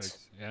sides.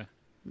 Yeah.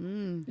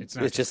 It's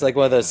not just like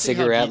one of those See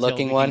how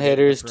cigarette-looking detailed we can get with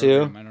one-hitters the too.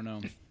 program, I don't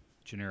know.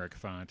 Generic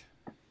font.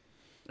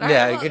 All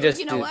Yeah, right, you well, could just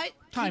you know do- what?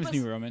 Times Keep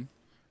New us- Roman.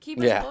 Keep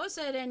us Yeah.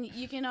 posted, and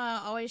you can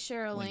always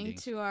share a link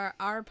Windy. to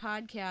our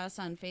podcast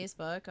on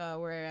Facebook.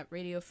 We're at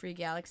Radio Free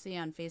Galaxy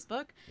on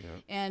Facebook,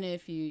 and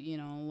if you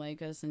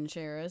like us and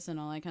share us and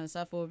all that kind of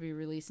stuff, we'll be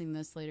releasing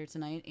this later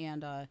tonight,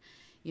 and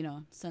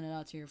send it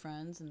out to your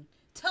friends and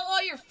tell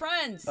all your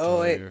friends.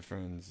 Oh wait, Your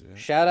friends. Yeah.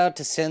 shout out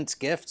to Sense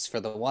Gifts for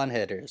the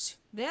one-hitters.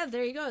 Yeah,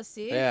 there you go.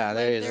 See. Yeah, Like,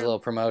 there's a they're- little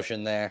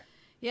promotion there.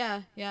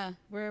 Yeah.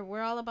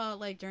 We're all about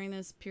like during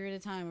this period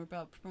of time, we're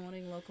about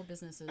promoting local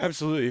businesses.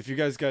 Absolutely. If you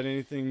guys got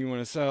anything you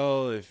want to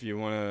sell, if you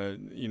want to,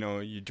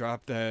 you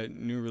drop that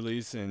new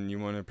release and you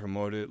want to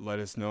promote it, let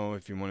us know.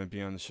 If you want to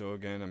be on the show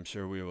again, I'm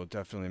sure we will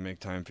definitely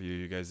make time for you.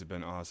 You guys have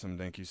been awesome.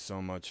 Thank you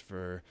so much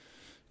for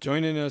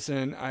joining us,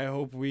 and I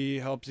hope we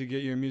helped to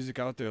get your music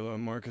out there a little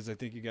more because I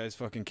think you guys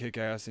fucking kick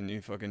ass and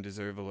you fucking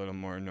deserve a little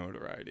more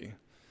notoriety.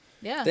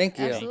 Yeah. Thank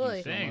you.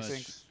 Absolutely.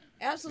 Thanks.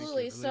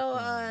 Absolutely.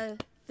 So,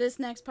 this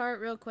next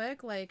part, real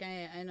quick, like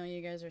I know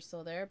you guys are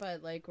still there,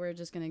 but like we're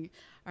just gonna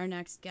our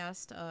next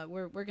guest.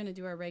 We're gonna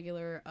do our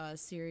regular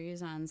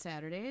series on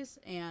Saturdays,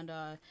 and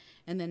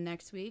then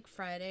next week,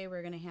 Friday,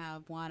 we're gonna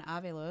have Juan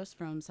Avelos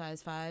from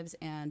Size Fives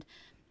and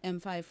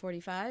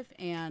M545,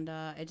 and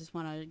I just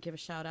want to give a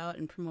shout out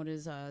and promote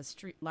his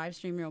live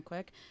stream real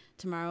quick.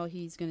 Tomorrow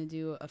he's gonna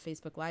do a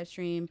Facebook live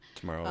stream.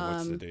 Tomorrow,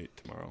 what's the date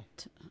tomorrow?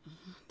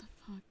 What the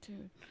fuck?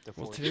 Dude. The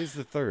Well, 4th. today's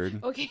the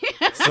 3rd. Okay.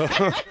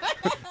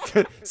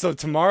 So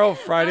tomorrow,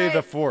 Friday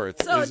the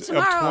 4th, So is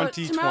tomorrow, of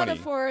 2020. tomorrow the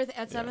 4th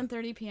at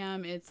 7:30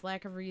 p.m. It's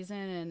Lack of Reason,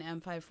 and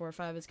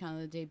M545 is kind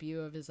of the debut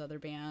of his other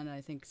band.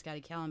 I think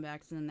Scotty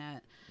Callenbach's in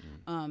that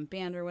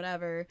band or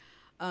whatever.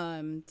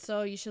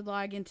 So you should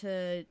log in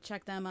to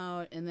check them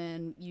out, and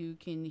then you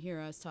can hear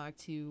us talk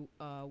to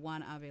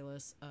Juan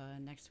Avelis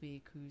next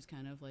week, who's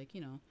kind of like,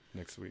 you know,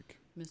 Next week.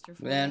 Mr.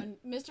 Man.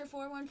 Mr.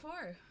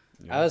 414.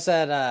 Yeah. I was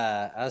at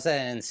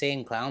an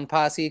Insane Clown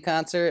Posse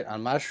concert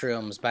on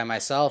mushrooms by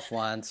myself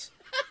once.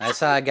 I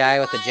saw a guy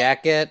with a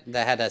jacket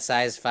that had a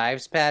size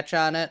 5s patch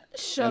on it,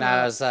 Shut and up.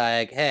 I was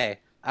like,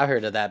 "Hey, I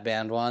heard of that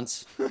band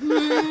once."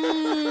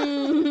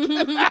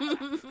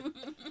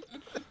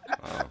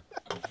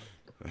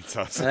 That's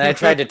awesome. And I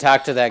tried to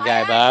talk to that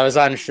guy, but I was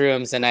on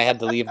shrooms and I had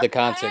to leave the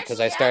concert because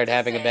I actually started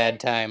have to having a say- bad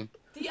time.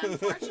 The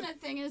unfortunate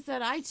thing is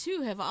that I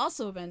too have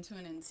also been to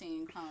an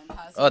Insane Clown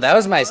Posse. Oh, that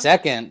was my show.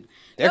 second.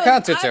 Their No,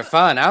 concerts are I've-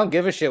 fun. I don't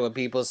give a shit what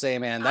people say,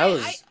 man. That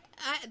was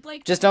I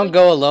like just don't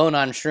go alone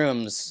on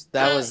shrooms.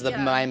 That was yeah.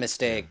 my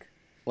mistake.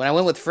 When I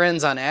went with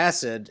friends on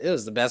acid, it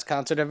was the best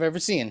concert I've ever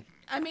seen.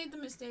 I made the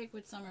mistake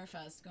with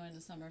Summerfest, going to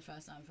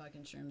Summerfest on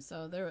fucking shrooms.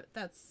 So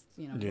that's,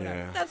 you know, Yeah.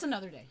 whatever. That's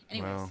another day.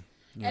 Anyways. Well,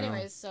 you know.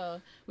 Anyways,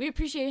 so we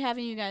appreciate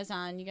having you guys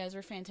on. You guys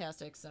were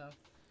fantastic. So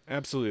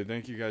Absolutely.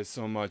 Thank you guys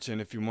so much. And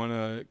if you want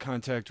to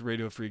contact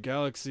Radio Free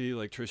Galaxy,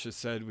 like Trisha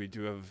said, we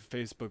do have a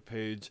Facebook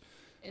page.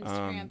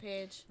 Instagram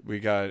page. We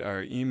got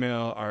our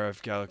email,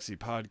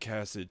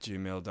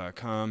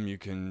 rfgalaxypodcast@gmail.com. You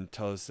can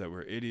tell us that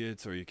we're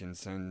idiots, or you can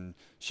send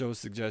show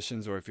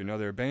suggestions, or if you're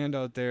another band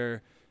out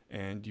there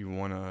and you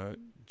want to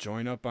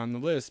join up on the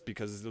list,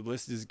 because the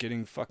list is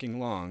getting fucking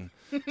long.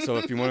 So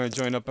if you want to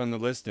join up on the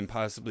list and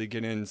possibly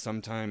get in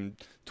sometime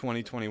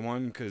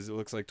 2021, because it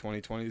looks like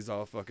 2020 is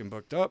all fucking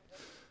booked up.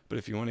 But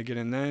if you want to get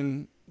in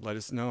then, let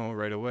us know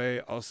right away.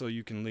 Also,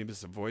 you can leave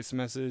us a voice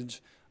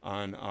message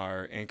on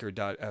our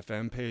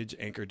anchor.fm page,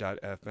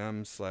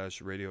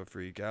 anchor.fm/Radio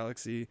Free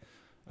Galaxy.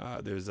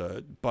 There's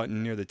a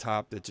button near the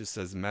top that just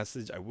says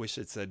message. I wish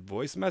it said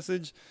voice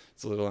message.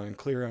 It's a little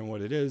unclear on what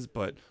it is,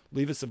 but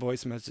leave us a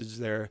voice message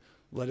there.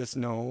 Let us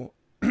know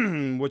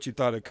what you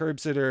thought of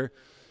Curb Sitter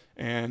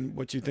and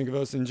what you think of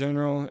us in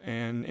general,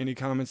 and any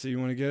comments that you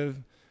want to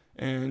give.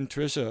 And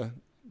Trisha,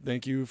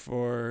 thank you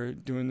for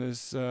doing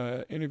this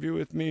interview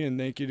with me, and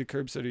thank you to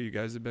Curb Sitter. You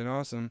guys have been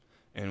awesome,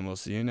 and we'll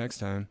see you next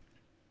time.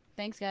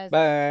 Thanks, guys.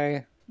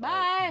 Bye.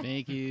 Bye.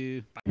 Thank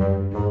you.